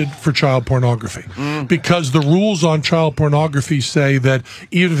busted for child pornography because the rules on child pornography say that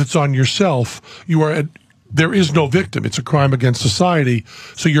even if it's on yourself, there is no victim. It's a crime against society,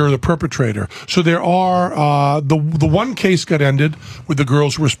 so you're the perpetrator. So there are, the one case got ended with the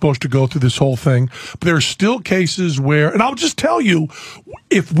girls who were supposed to go through this whole thing, but there are still cases where, and I'll just tell you,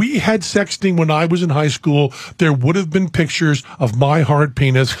 if we had sexting when I was in high school, there would have been pictures of my hard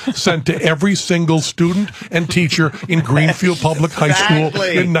penis sent to every single student and teacher in Greenfield Public High School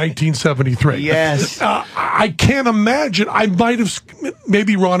in 1973. Yes. I can't imagine. I might have,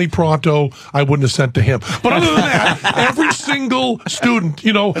 maybe Ronnie Pronto, I wouldn't have sent to him. But other than that, every single student,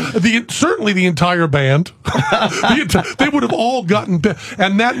 certainly the entire band, they would have all gotten,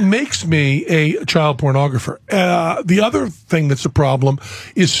 and that makes me a child pornographer. The other thing that's a problem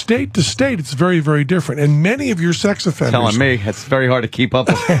is state to state, it's very, very different. And many of your sex offenders... Telling me, it's very hard to keep up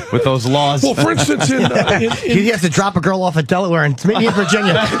with those laws. Well, for instance, he has to drop a girl off at Delaware and meet me in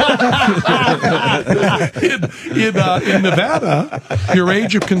Virginia. in Nevada, your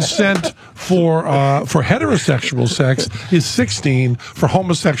age of consent for heterosexual sex is 16. For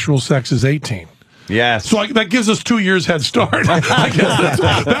homosexual sex is 18. Yes. So that gives us 2 years head start. I guess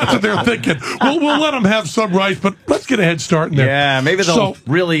that's what they're thinking. We'll let them have some rights, but let's get a head start in there. Yeah, maybe they'll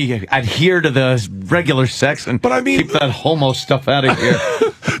really adhere to the regular sex and keep that homo stuff out of here.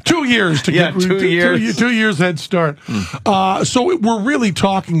 2 years to get 2 years. 2 years head start. So we're really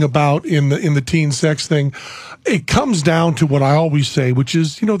talking about in the teen sex thing. It comes down to what I always say, which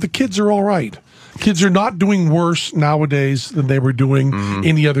is, the kids are all right. Kids are not doing worse nowadays than they were doing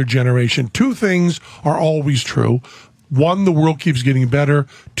any other generation. Two things are always true. One, the world keeps getting better.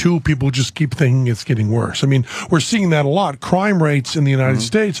 Two, people just keep thinking it's getting worse. I mean, we're seeing that a lot. Crime rates in the United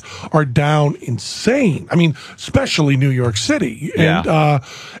States are down insane. I mean, especially New York City. Yeah.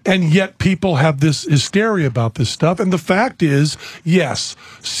 And yet people have this hysteria about this stuff. And the fact is, yes,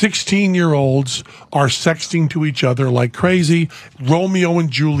 16-year-olds are sexting to each other like crazy. Romeo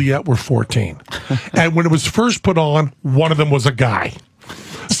and Juliet were 14. And when it was first put on, one of them was a guy.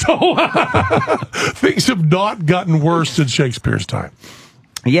 So things have not gotten worse since Shakespeare's time.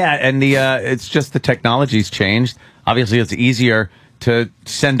 Yeah, and it's just the technology's changed. Obviously, it's easier to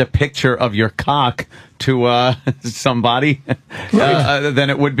send a picture of your cock to somebody than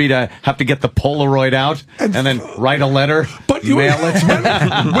it would be to have to get the Polaroid out and then write a letter, mail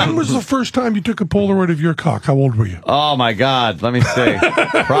it. When was the first time you took a Polaroid of your cock? How old were you? Oh, my God. Let me see.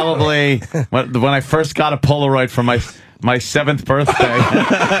 Probably when I first got a Polaroid for my 7th birthday.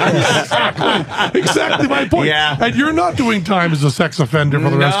 Exactly my point. Yeah. And you're not doing time as a sex offender for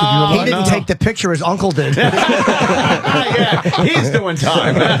the rest of your life. He didn't take the picture, his uncle did. Yeah, he's doing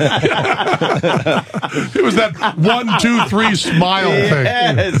time. It was that 1, 2, 3 smile thing.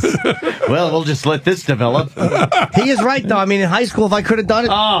 Yes. Well, we'll just let this develop. He is right, though. I mean, in high school, if I could have done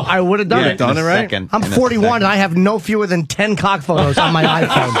it, I would have done it. Done it right. I'm 41, and I have no fewer than 10 cock photos on my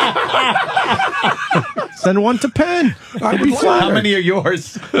iPhone. Send one to Penn. How many are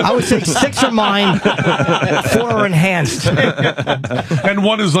yours? I would say 6 are mine, 4 are enhanced. And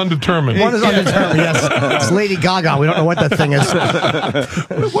 1 is undetermined. 1 is undetermined, yes. It's Lady Gaga. We don't know what that thing is.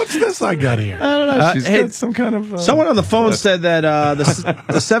 What's this I got here? I don't know. She's got some kind of... someone on the phone said that the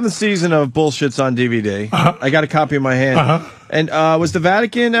 7th season of Bullshit's on DVD. I got a copy in my hand. And was the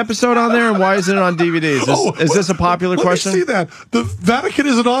Vatican episode on there, and why isn't it on DVD? Is this a popular question? Let me see that. The Vatican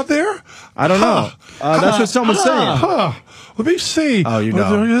isn't on there? I don't know. That's what someone's saying. Let me see. Oh, you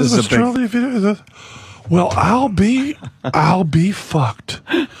know. This is a big... Well, I'll be fucked.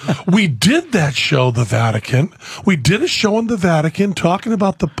 We did that show, The Vatican. We did a show in the Vatican talking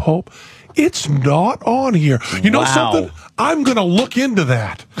about the Pope. It's not on here. You know something? I'm going to look into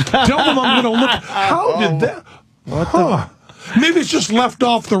that. Tell them I'm going to look. How did that? Maybe it's just left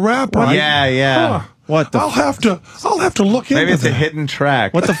off the wrapper. Right? Yeah. What the? I'll have to look into. Maybe it's that. A hidden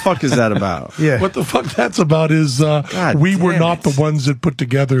track. What the fuck is that about? Yeah. What the fuck that's about is we were not the ones that put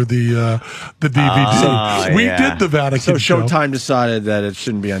together the DVD. We did the Vatican show. Showtime decided that it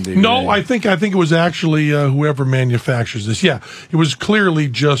shouldn't be on DVD. No, I think it was actually whoever manufactures this. Yeah, it was clearly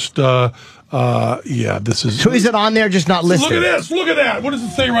just. This is. So is it on there, just not listed? Look at this. Look at that. What does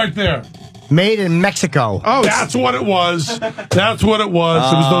it say right there? Made in Mexico. Oh, that's what it was. That's what it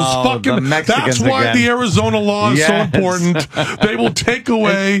was. It was those fucking. That's why again. the Arizona law is so important. They will take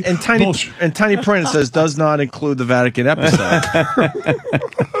away. And tiny print says does not include the Vatican episode.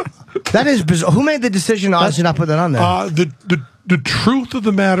 That is bizarre. Who made the decision to not put that on there? The truth of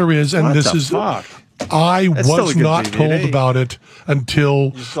the matter is, and this is. Fuck? I was not told about it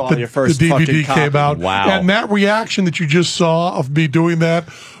until the DVD came out. Wow. And that reaction that you just saw of me doing that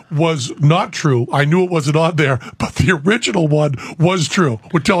was not true. I knew it wasn't on there, but the original one was true.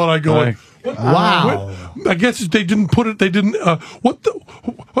 We're telling I going, wow. I guess they didn't put it. They didn't. What?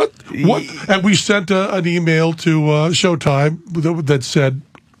 And we sent an email to Showtime that said,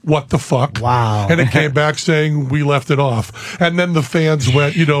 "What the fuck?" Wow. And it came back saying we left it off. And then the fans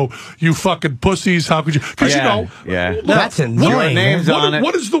went, you fucking pussies. How could you? Because that's annoying. Names on it.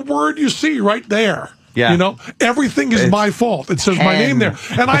 What is the word you see right there? Yeah. Everything is my fault. It says my name there.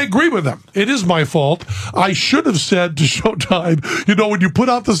 And I agree with them. It is my fault. I should have said to Showtime, when you put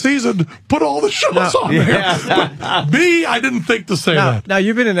out the season, put all the shows on there. But me, I didn't think to say that. Now,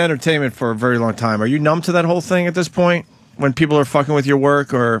 you've been in entertainment for a very long time. Are you numb to that whole thing at this point? When people are fucking with your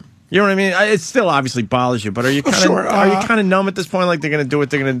work, or you know what I mean? It still obviously bothers you, but are you kind of are you kind of numb at this point? Like they're going to do what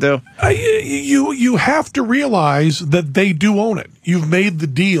they're going to do? You have to realize that they do own it. You've made the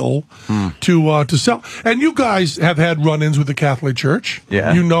deal to sell, and you guys have had run-ins with the Catholic Church.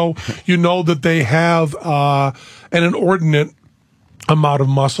 Yeah, you know that they have an inordinate amount of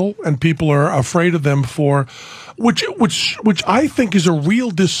muscle, and people are afraid of them for which I think is a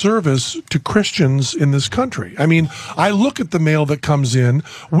real disservice to Christians in this country. I mean, I look at the mail that comes in.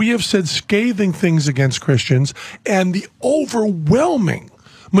 We have said scathing things against Christians, and the overwhelming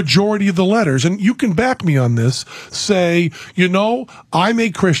majority of the letters, and you can back me on this, say, you know, I'm a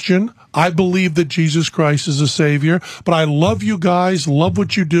Christian. I believe that Jesus Christ is a savior, but I love you guys, love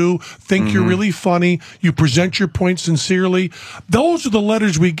what you do, think you're really funny, you present your point sincerely. Those are the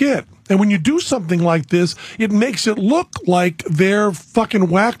letters we get. And when you do something like this, it makes it look like they're fucking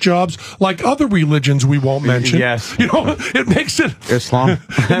whack jobs like other religions we won't mention. Yes. You know, it makes it Islam.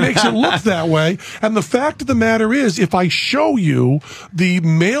 It makes it look that way. And the fact of the matter is, if I show you the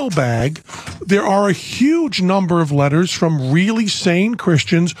mailbag, there are a huge number of letters from really sane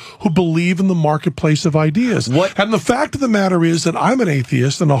Christians who believe in the marketplace of ideas. And the fact of the matter is that I'm an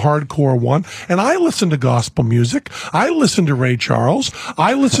atheist and a hardcore one, and I listen to gospel music. I listen to Ray Charles.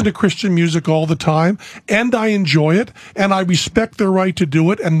 I listen to Christian music all the time, and I enjoy it, and I respect their right to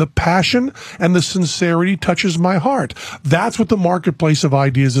do it, and the passion and the sincerity touches my heart. That's what the marketplace of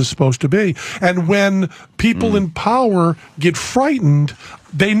ideas is supposed to be. And when people in power get frightened,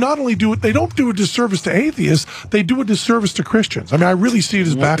 they not only do it, they don't do a disservice to atheists, they do a disservice to Christians. I mean, I really see it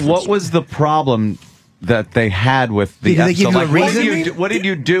as backwards. What was the problem that they had with the Did they give episode? you a reason? What did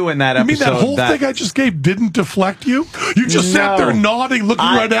you do in that You episode? mean that whole thing I just gave didn't deflect you? You just sat there nodding, looking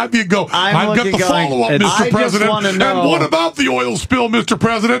right at me and go, I've got the follow-up, Mr. President. And what about the oil spill, Mr.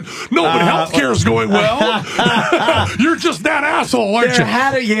 President? No, but healthcare's going well. You're just that asshole, aren't you?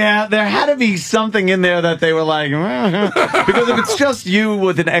 There had to be something in there that they were like, because if it's just you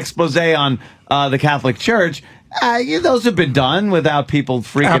with an expose on the Catholic Church, those have been done without people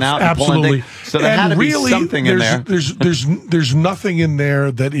freaking out and pulling things. So there had to be something in there. There's nothing in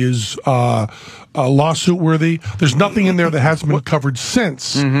there that is lawsuit worthy. There's nothing in there that hasn't been covered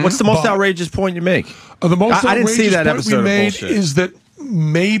since. What's the most outrageous point you make? The most I didn't see that outrageous episode point we made of bullshit. is that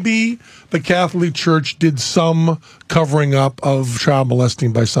maybe the Catholic Church did some covering up of child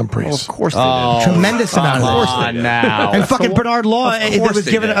molesting by some priests. Of course they did. Tremendous amount of Come on now. And fucking Bernard Law was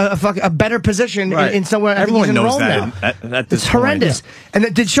given a better position in somewhere. Everyone in knows Rome that. now. It's horrendous.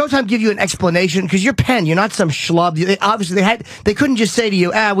 And did Showtime give you an explanation? Because you're Penn, you're not some schlub. Obviously, they couldn't just say to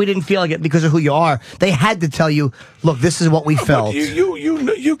you, we didn't feel like it because of who you are. They had to tell you, look, this is what we felt.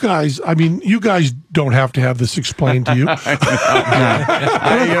 You guys, I mean, you guys don't have to have this explained to you.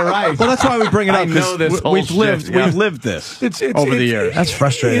 You're right. Well, that's why we bring it up. I know this whole we've lived this over the years. That's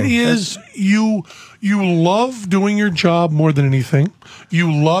frustrating. It is. You love doing your job more than anything.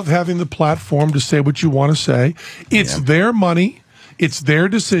 You love having the platform to say what you want to say. It's their money. It's their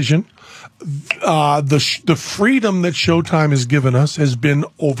decision. The freedom that Showtime has given us has been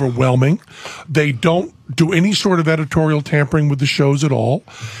overwhelming. They don't do any sort of editorial tampering with the shows at all,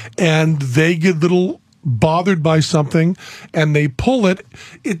 and they get a little bothered by something and they pull it.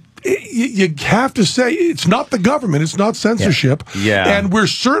 You have to say it's not the government, it's not censorship. And we're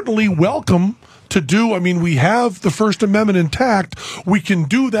certainly welcome to do. I mean, we have the First Amendment intact. We can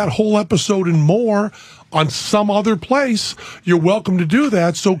do that whole episode and more on some other place. You're welcome to do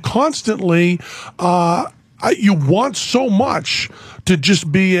that. So constantly, you want so much to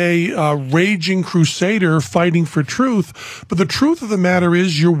just be a raging crusader fighting for truth. But the truth of the matter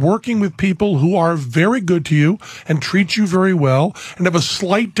is you're working with people who are very good to you and treat you very well and have a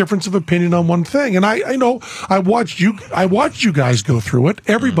slight difference of opinion on one thing. And I know I watched you guys go through it.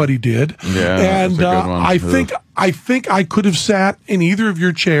 Everybody did. Yeah, and I think I could have sat in either of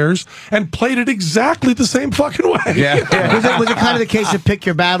your chairs and played it exactly the same fucking way. Was it kind of the case of pick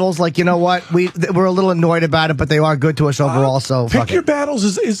your battles? Like, you know what? We're a little annoyed about it, but they are good to us overall. So pick your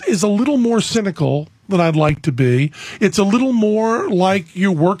battles is a little more cynical than I'd like to be. It's a little more like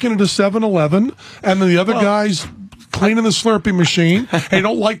you're working at a 7-Eleven and then the other guy's cleaning the Slurpee machine, and you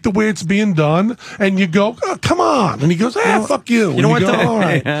don't like the way it's being done, and you go, come on. And he goes, fuck you. You know what, go, all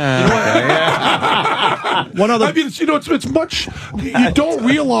right. One other. I mean, it's much, you don't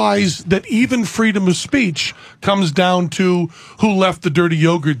realize that even freedom of speech comes down to who left the dirty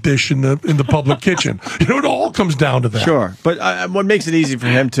yogurt dish in the public kitchen. You know, it all comes down to that. Sure. But what makes it easy for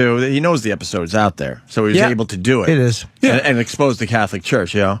him, too, he knows the episode's out there, so he's able to do it. It is. And expose the Catholic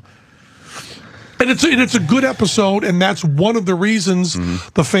Church, you know? And it's a good episode, and that's one of the reasons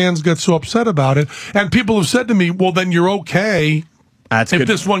the fans get so upset about it. And people have said to me, well, then you're okay if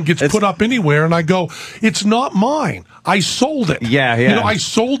this one gets put up anywhere. And I go, it's not mine. I sold it. Yeah. You know, I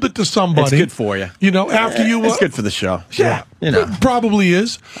sold it to somebody. It's good for you. You know, after you... it's good for the show. Yeah. It probably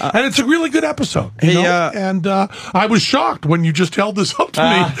is. And it's a really good episode. You know? And I was shocked when you just held this up to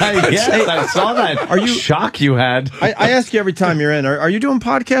me. Yes, I saw that. Are you shock you had? I ask you every time you're in. Are you doing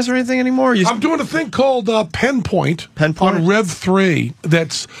podcasts or anything anymore? I'm doing a thing called Penn Point on Rev 3.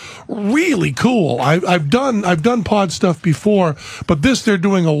 That's really cool. I've done pod stuff before, but this they're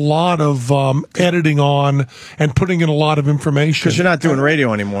doing a lot of editing on and putting in a lot of information. Because you're not doing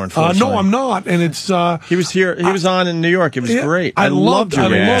radio anymore, unfortunately. No, I'm not. And it's he was here. He was on in New York. It was great. I loved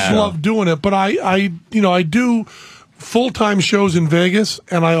doing it. But I do full-time shows in Vegas,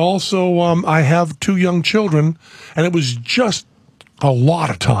 and I also I have 2 young children, and it was just a lot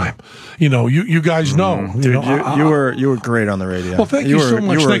of time. You guys know. Dude, you were great on the radio. Well, thank you so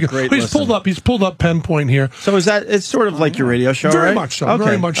much. He's pulled up Penn Point here. So it's sort of like your radio show, very right? much so. Okay.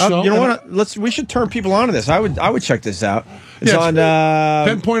 Very much so. You know what? We should turn people onto this. I would check this out. It's on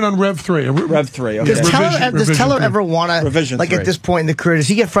Penn Point on Rev 3. Rev 3. Okay. Does Teller ever want to, like, at this point in the career, does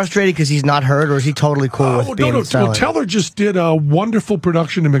he get frustrated because he's not heard, or is he totally cool with being silent? Well, Teller just did a wonderful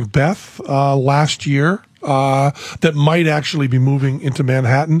production of Macbeth last year. That might actually be moving into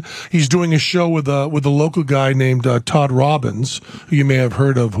Manhattan. He's doing a show with a local guy named Todd Robbins, who you may have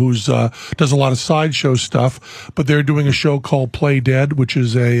heard of, who's does a lot of sideshow stuff. But they're doing a show called Play Dead, which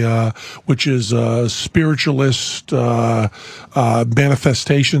is a spiritualist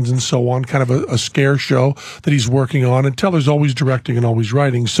manifestations and so on, kind of a scare show that he's working on. And Teller's always directing and always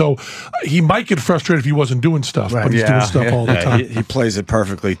writing, so he might get frustrated if he wasn't doing stuff, but he's doing stuff all the time. He plays it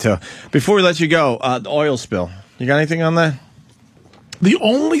perfectly too. Before we let you go, the oil spill. You got anything on that? The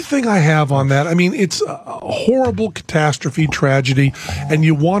only thing I have on that, I mean, it's a horrible catastrophe, tragedy, and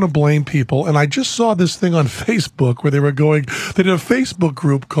you want to blame people. And I just saw this thing on Facebook where they did a Facebook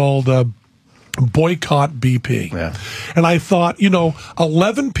group called Boycott BP. Yeah. And I thought,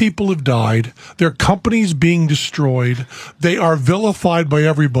 11 people have died. Their company's being destroyed. They are vilified by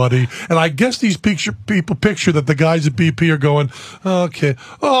everybody. And I guess these people picture that the guys at BP are going, okay,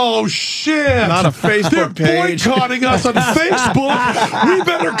 oh shit. Not a Facebook page. They're boycotting us on Facebook. We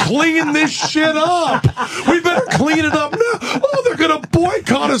better clean this shit up. We better clean it up now. Oh, they're going to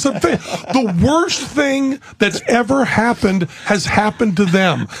boycott us on Facebook. The worst thing that's ever happened has happened to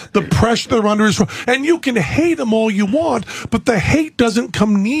them. The pressure they're under. And you can hate them all you want, but the hate doesn't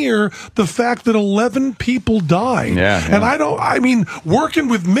come near the fact that 11 people died. And working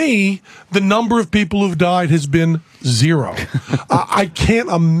with me, the number of people who've died has been 0. I can't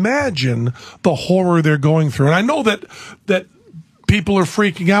imagine the horror they're going through. And I know that people are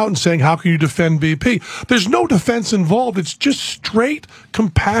freaking out and saying, how can you defend BP? There's no defense involved. It's just straight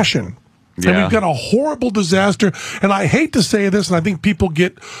compassion. And we've got a horrible disaster. And I hate to say this, and I think people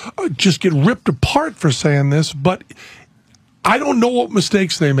just get ripped apart for saying this, but I don't know what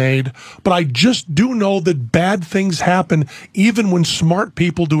mistakes they made, but I just do know that bad things happen even when smart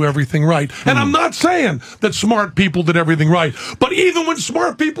people do everything right. And I'm not saying that smart people did everything right, but even when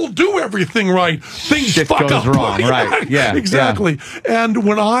smart people do everything right, things fuck up. Wrong, right? Yeah, exactly. Yeah. And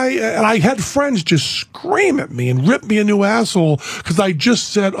when I had friends just scream at me and rip me a new asshole because I just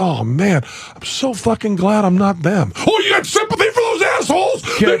said, "Oh man, I'm so fucking glad I'm not them." Oh, you got sympathy for those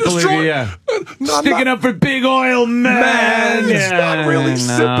assholes? Can't believe it, sticking up for big oil, man. It's not really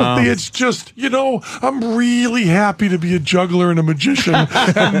sympathy. It's just, I'm really happy to be a juggler and a magician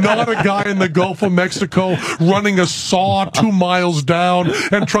and not a guy in the Gulf of Mexico running a saw 2 miles down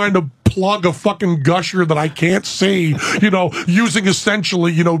and trying to plug a fucking gusher that I can't see, using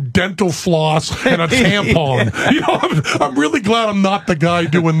essentially, dental floss and a tampon. I'm really glad I'm not the guy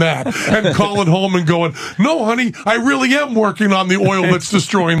doing that and calling home and going, no, honey, I really am working on the oil that's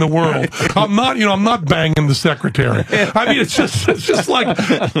destroying the world. I'm not banging the secretary. I mean, it's just like,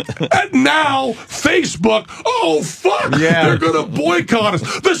 and now Facebook, oh fuck, they're going to boycott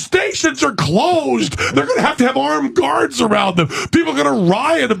us. The stations are closed. They're going to have armed guards around them. People are going to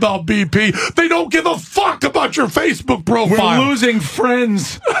riot about BP. They don't give a fuck about your Facebook profile. We're losing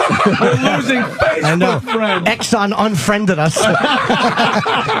friends. We're losing Facebook friends. Exxon unfriended us.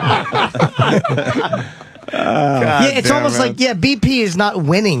 It's almost like BP is not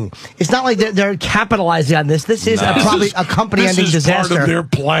winning. It's not like they're capitalizing on this. This is probably a company-ending disaster. Part of their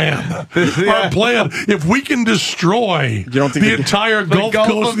plan. Our plan, if we can destroy the entire Gulf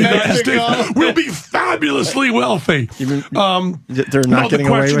Coast of the United States, we'll be fabulously wealthy. They're not getting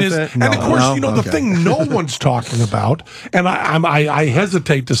away with it? And of course, the thing no one's talking about, and I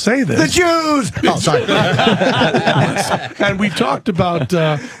hesitate to say this. The Jews! Oh, sorry. And we talked about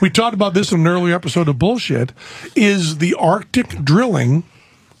this in an earlier episode of Bullshit, is the Arctic drilling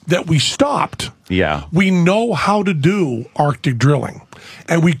that we stopped. Yeah. We know how to do Arctic drilling,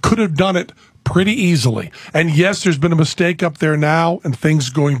 and we could have done it pretty easily. And yes, there's been a mistake up there now and things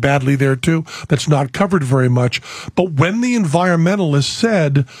going badly there too. That's not covered very much. But when the environmentalists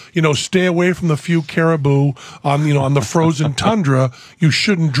said, stay away from the few caribou on the frozen tundra, you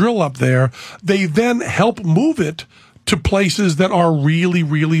shouldn't drill up there, they then help move it to places that are really,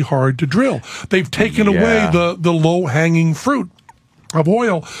 really hard to drill. They've taken away the low-hanging fruit of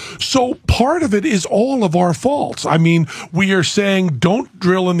oil. So part of it is all of our faults. I mean, we are saying don't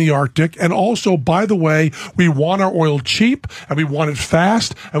drill in the Arctic. And also, by the way, we want our oil cheap and we want it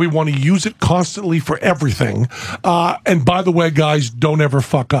fast and we want to use it constantly for everything. And by the way, guys, don't ever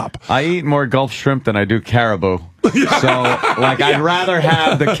fuck up. I eat more Gulf shrimp than I do caribou. So, I'd rather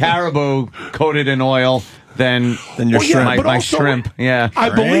have the caribou coated in oil than your shrimp. My shrimp. Yeah. I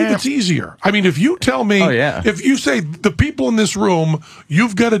believe it's easier. I mean, if you tell me, if you say the people in this room,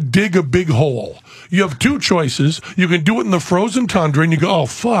 you've got to dig a big hole. You have two choices. You can do it in the frozen tundra and you go, oh,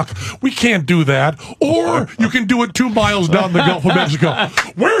 fuck, we can't do that. Or you can do it 2 miles down the Gulf of Mexico.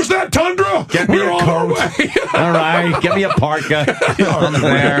 Where's that tundra? Get me a coat. All right. Get me a parka.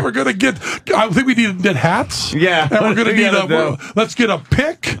 We're going to get, I think we need to get hats. Yeah. And we're going to need let's get a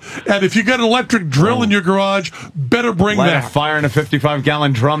pick. And if you got an electric drill in your garage, better bring that. A fire in a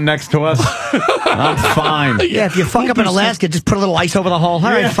 55-gallon drum next to us. I'm fine. Yeah, if you fuck up in Alaska, just put a little ice over the hole.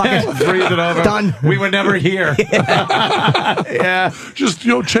 All right, fuck it. Freeze it over. Done. We were never here. Yeah. Just,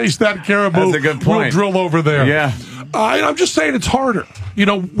 chase that caribou. That's a good point. We'll drill over there. Yeah. I'm just saying it's harder.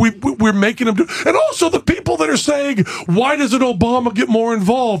 We're making them do. And also the people that are saying, why doesn't Obama get more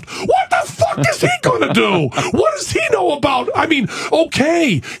involved? What the fuck is he going to do? What does he know about? I mean,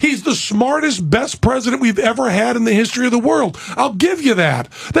 okay, he's the smartest, best president we've ever had in the history of the world. I'll give you that.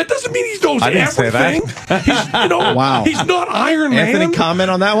 That doesn't mean he knows everything. He's, wow. He's not Iron Man. Anthony, comment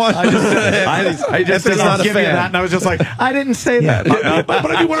on that one? I just did not give you that, and I was just like, I didn't say that.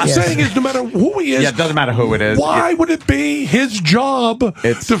 But I mean, what I'm saying is, no matter who he is, it doesn't matter who it is. Why would it be his job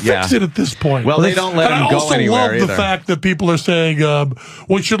to fix it at this point? Well, they don't let him go anywhere. I also love the fact that people are saying,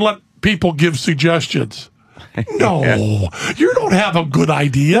 we should let people give suggestions. No, you don't have a good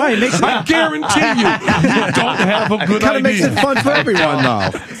idea. I guarantee you don't have a good idea. It makes it fun for everyone, though.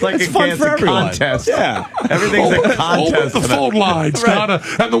 It's like fun for everyone. Contest. Yeah, everything's a contest. Open the phone lines,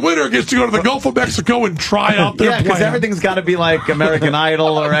 and the winner gets to go to the Gulf of Mexico and try out their plan. Because everything's got to be like American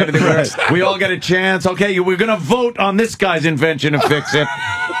Idol or anything. We all get a chance. Okay, we're going to vote on this guy's invention and fix it.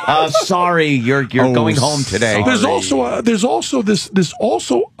 Sorry, you're going home today. There's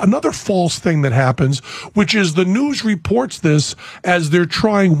also another false thing that happens, which is the news reports this as they're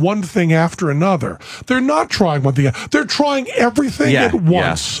trying one thing after another. They're not trying one thing. They're trying everything at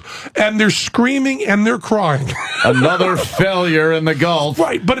once, and they're screaming and they're crying. Another failure in the Gulf.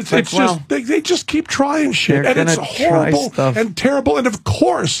 Right, but it's just they just keep trying shit, and it's horrible and terrible. And of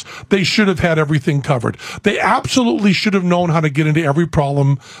course, they should have had everything covered. They absolutely should have known how to get into every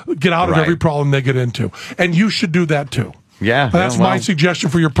problem, get out of every problem they get into, and you should do that too. Yeah, that's my suggestion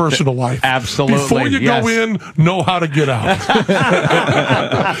for your personal life. Absolutely. Before you go in, know how to get out.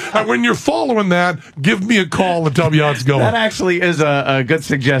 And when you're following that, give me a call and tell me how it's going. That actually is a good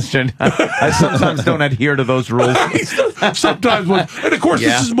suggestion. I sometimes don't adhere to those rules. Sometimes. And of course,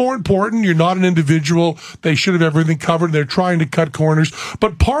 this is more important. You're not an individual. They should have everything covered. They're trying to cut corners.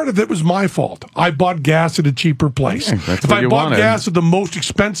 But part of it was my fault. I bought gas at a cheaper place. If I bought gas at the most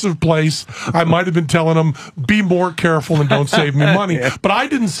expensive place, I might have been telling them, be more careful and don't save me money. But I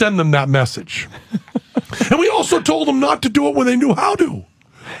didn't send them that message. And we also told them not to do it when they knew how to.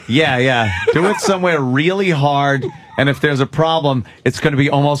 Yeah. Do it somewhere really hard, and if there's a problem, it's going to be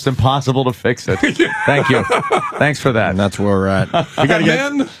almost impossible to fix it. Thank you. Thanks for that. And that's where we're at.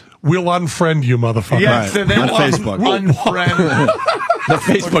 Then we'll unfriend you, motherfucker. Yes, on Facebook. Unfriend. The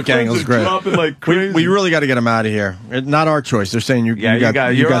Facebook angle is great. Like we really got to get them out of here. It's not our choice. They're saying you got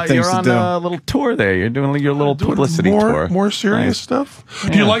things to do. You're on a little tour there. You're doing your little publicity tour. More serious stuff?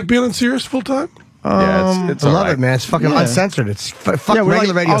 Do you like being on Sirius full time? It's I love it, man. It's fucking uncensored. It's fuck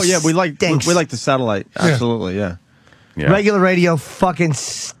regular radio. Oh yeah, we like stinks. the satellite. Absolutely, yeah. Regular radio fucking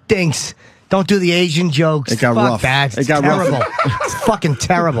stinks. Don't do the Asian jokes. It got rough. That. It's got terrible. rough. It's fucking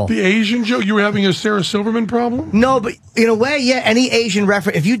terrible. The Asian joke? You were having a Sarah Silverman problem? No, but in a way, yeah, any Asian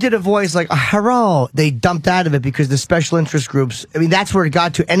reference, if you did a voice like, hello, they dumped out of it because the special interest groups, I mean, that's where it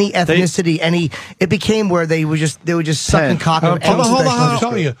got to. Any ethnicity, it became where they were just sucking cock of any special interest I'm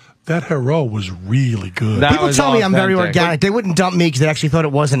telling you, that hero was really good. People tell me I'm very organic. They wouldn't dump me because they actually thought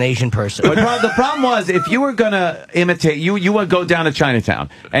it was an Asian person. But the problem was, if you were going to imitate, you would go down to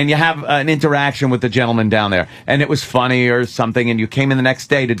Chinatown and you have an interaction with the gentleman down there, and it was funny or something, and you came in the next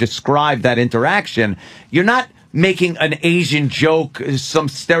day to describe that interaction. You're not making an Asian joke, some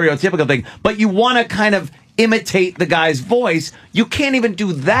stereotypical thing, but you want to kind of imitate the guy's voice. You can't even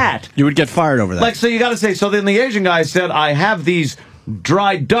do that. You would get fired over that. Like, so you got to say, so then the Asian guy said, I have these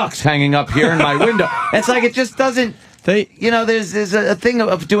dried ducks hanging up here in my window. It's like, it just doesn't, there's a thing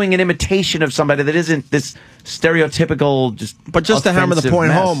of doing an imitation of somebody that isn't this stereotypical, But just to hammer the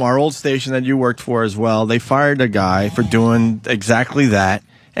point home, our old station that you worked for as well, they fired a guy for doing exactly that.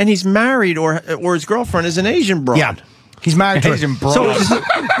 And he's married, or his girlfriend is an Asian broad. Yeah. He's married to Asian broad.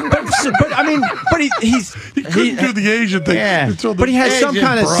 He couldn't do the Asian thing. Yeah. But he has some Asian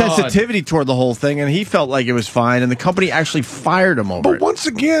kind of broad. sensitivity toward the whole thing, and he felt like it was fine, and the company actually fired him over But it. once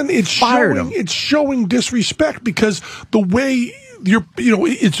again, it's Fired him. showing disrespect because the way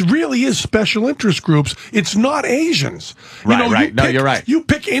it really is special interest groups. It's not Asians. Right. No, you're right. You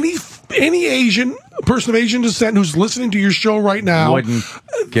pick any Asian person of Asian descent who's listening to your show right now. Wouldn't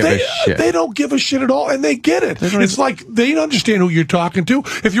give a shit. They don't give a shit at all, and they get it. It's like they understand who you're talking to.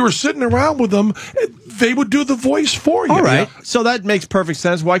 If you were sitting around with them, they would do the voice for you. All right. So that makes perfect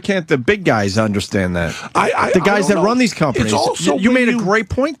sense. Why can't the big guys understand that? The guys don't that know. run these companies. It's also You made a when great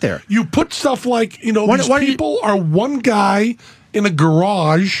point there. You put stuff like, these why do you- people are one guy in a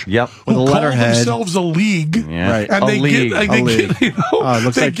garage Yep. With who a call letterhead. themselves a league. Yeah. Right. And A they league. get, A league. it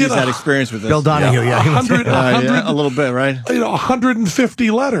Looks like he's had experience with this. Bill Donahue, yeah. 100, a little bit, right?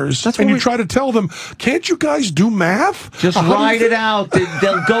 150 letters. That's and what you we- try to tell them, can't you guys do math? Just write it out.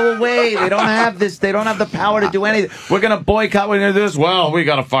 They'll go away. They don't have this. They don't have the power to do anything. We're going to boycott. We're going to do this. Well, we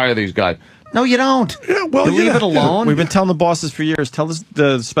got to fire these guys. No, you don't. Yeah, well, You leave it alone. We've been telling the bosses for years, tell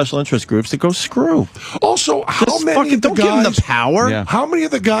the special interest groups to go screw. Also, how Just many fucking of the don't give them guys... the power. Yeah. How many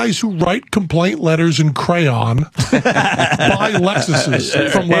of the guys who write complaint letters in crayon buy Lexuses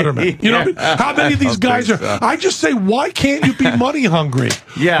from Letterman? You know, what I mean? How many of these guys are? I just say, why can't you be money hungry?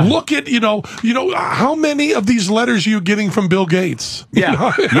 Yeah. Look at how many of these letters are you getting from Bill Gates?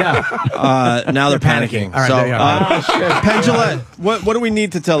 Yeah. Yeah. Now they're panicking. All right, So, there you are. Penn Jillette, what do we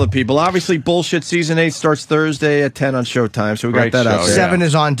need to tell the people? Obviously, Bullshit Season 8 starts Thursday at 10 on Showtime, so we got Great that out show, there. 7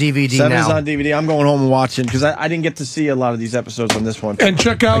 is on DVD 7 now. is on DVD. I'm going home and watching because I didn't get to see a lot of these episodes on this one. And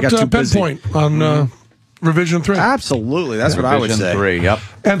check I out got too Penn busy. Point on Revision 3. Absolutely. That's what I would Division say. 3, yep.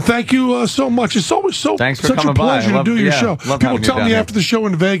 And thank you so much. It's always Thanks for such coming a pleasure by. I love- to do your yeah, show. love People having you tell down me here. after the show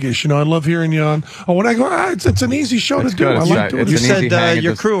in Vegas, I love hearing you on. Oh, when I go, it's an easy show It's to do. good. I It's like right. doing It's You it. an easy said hang. It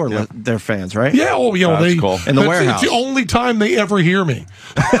your just- crew are yeah. their fans, right? Yeah, That's they cool. In the that's- warehouse. It's the only time they ever hear me.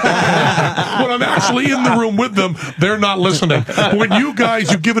 When I'm actually in the room with them, they're not listening. When you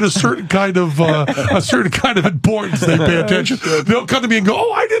guys, you give it a certain kind of importance, they pay attention. They'll come to me and go,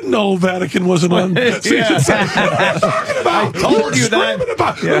 "Oh, I didn't know Vatican wasn't on." I told you that.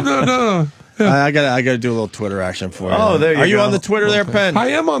 No. I got to do a little Twitter action for you. Oh, there you Are you go. on the Twitter there, Penn? I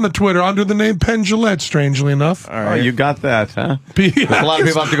am on the Twitter under the name Penn Jillette, strangely enough. Oh, you got that, huh? A lot of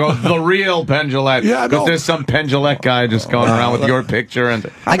people have to go, the real Penn Jillette. Yeah, Because no. there's some Penn Jillette guy just going around with your picture. And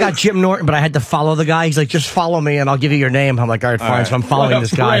I got Jim Norton, but I had to follow the guy. He's like, just follow me and I'll give you your name. I'm like, all right, fine. So I'm following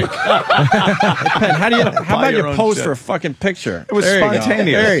this guy. Penn, how about your you own pose shit. for a fucking picture? It was There you go.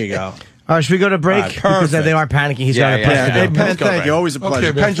 spontaneous. There you go. All right, should we go to break? Because perfect. they are panicking. He's Yeah, got a place yeah. to Hey, do. Penn, Let's go thank back. you. Always a pleasure.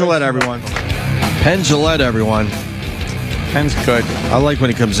 Okay, man. Penn Jillette, everyone. Penn Jillette, everyone. Penn's good. I like when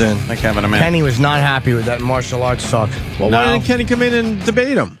he comes in. Like having a man. Kenny was not happy with that martial arts talk. Well, No. why didn't Kenny come in and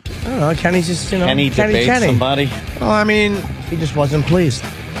debate him? I don't know. Kenny's just, Kenny debate somebody. Well, I mean, He just wasn't pleased.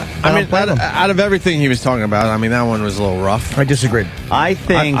 I mean, don't blame him. out of everything he was talking about, I mean, that one was a little rough. I disagreed. I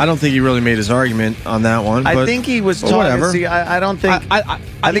think. I don't think he really made his argument on that one. I but- think he was but talking. whatever. See, I don't think. I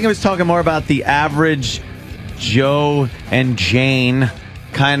think he was talking more about the average Joe and Jane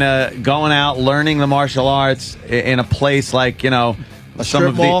kind of going out learning the martial arts in a place like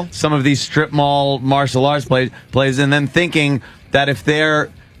strip mall? some of these strip mall martial arts plays, and then thinking that if they're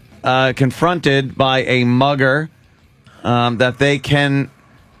confronted by a mugger, that they can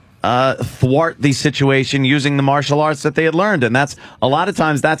thwart the situation using the martial arts that they had learned, and that's a lot of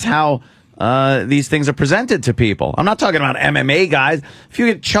times that's how these things are presented to people. I'm not talking about MMA guys. If you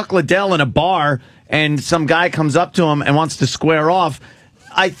get Chuck Liddell in a bar and some guy comes up to him and wants to square off,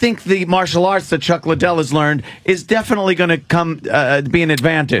 I think the martial arts that Chuck Liddell has learned is definitely going to come be an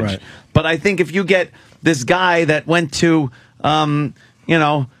advantage. Right. But I think if you get this guy that went to,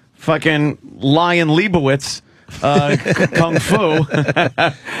 fucking Lion Leibowitz kung fu,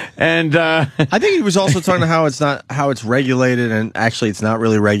 and I think he was also talking about how it's regulated, and actually it's not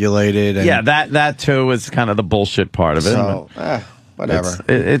really regulated. And yeah, that too is kind of the bullshit part of it. So, whatever.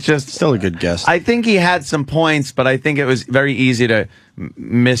 It's just Still a good guess. I think he had some points, but I think it was very easy to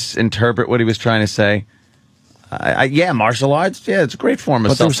misinterpret what he was trying to say. Yeah, martial arts. Yeah, it's a great form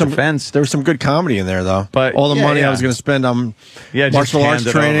of self-defense. There was some good comedy in there, though. But all the money I was going to spend on martial arts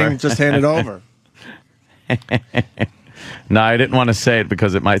training, just hand it over. No, I didn't want to say it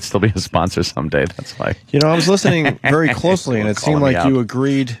because it might still be a sponsor someday. That's why. You know, I was listening very closely, and it seemed like you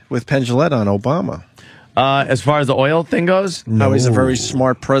agreed with Penn Jillette on Obama. As far as the oil thing goes, no, he's a very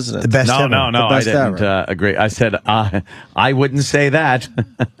smart president. The best ever. No, I didn't agree. I said I wouldn't say that.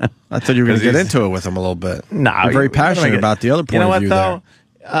 I thought you were going to get into it with him a little bit. No, you're very passionate about the other point of view. You know what,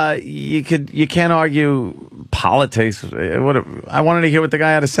 though? You can't argue politics. I wanted to hear what the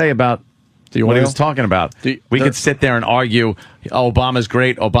guy had to say about what he was talking about. We could sit there and argue, Obama's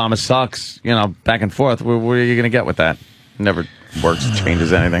great, Obama sucks, back and forth. Where are you going to get with that? It never works,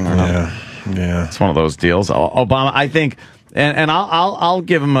 changes anything. Yeah, it's one of those deals. Obama, I think, and I'll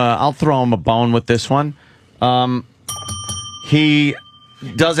give him I'll throw him a bone with this one. He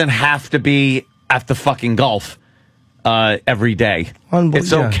doesn't have to be at the fucking Gulf every day.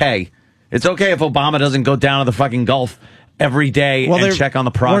 It's okay. It's okay if Obama doesn't go down to the fucking Gulf every day and check on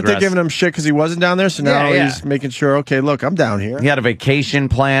the progress. Weren't they giving him shit because he wasn't down there? So now he's making sure, okay, look, I'm down here. He had a vacation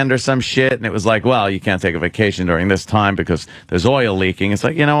planned or some shit, and it was like, well, you can't take a vacation during this time because there's oil leaking. It's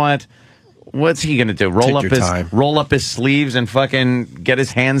like, you know what? What's he going to do? Roll up his sleeves and fucking get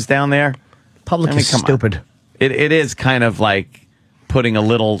his hands down there? Public is stupid. It is kind of like putting a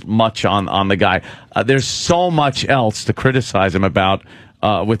little much on the guy. There's so much else to criticize him about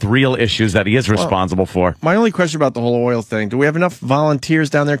with real issues that he is responsible for. My only question about the whole oil thing, do we have enough volunteers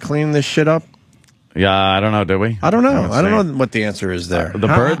down there cleaning this shit up? Yeah, I don't know, do we? I don't know. I don't know what the answer is there. The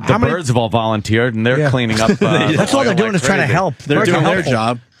birds have all volunteered, and they're cleaning up. That's all they're doing is trying to help. They're doing their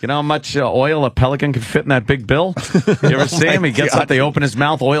job. You know how much oil a pelican can fit in that big bill? You ever see him? He gets up, they open his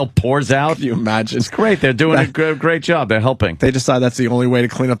mouth, oil pours out. Can you imagine? It's great. They're doing a great job. They're helping. They decide that's the only way to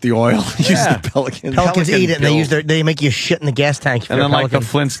clean up the oil. Use the pelican. Pelicans eat it, and they make you shit in the gas tank. And then, like the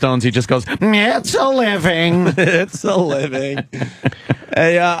Flintstones, he just goes, "It's a living. It's a living."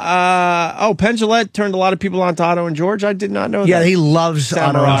 Hey, Penn Jillette turned a lot of people on to Otto and George. I did not know that. Yeah, he loves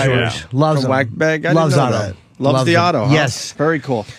Otto and George. Loves them. Wagbag. Loves Otto. Loves the Otto. Huh? Yes. Very cool.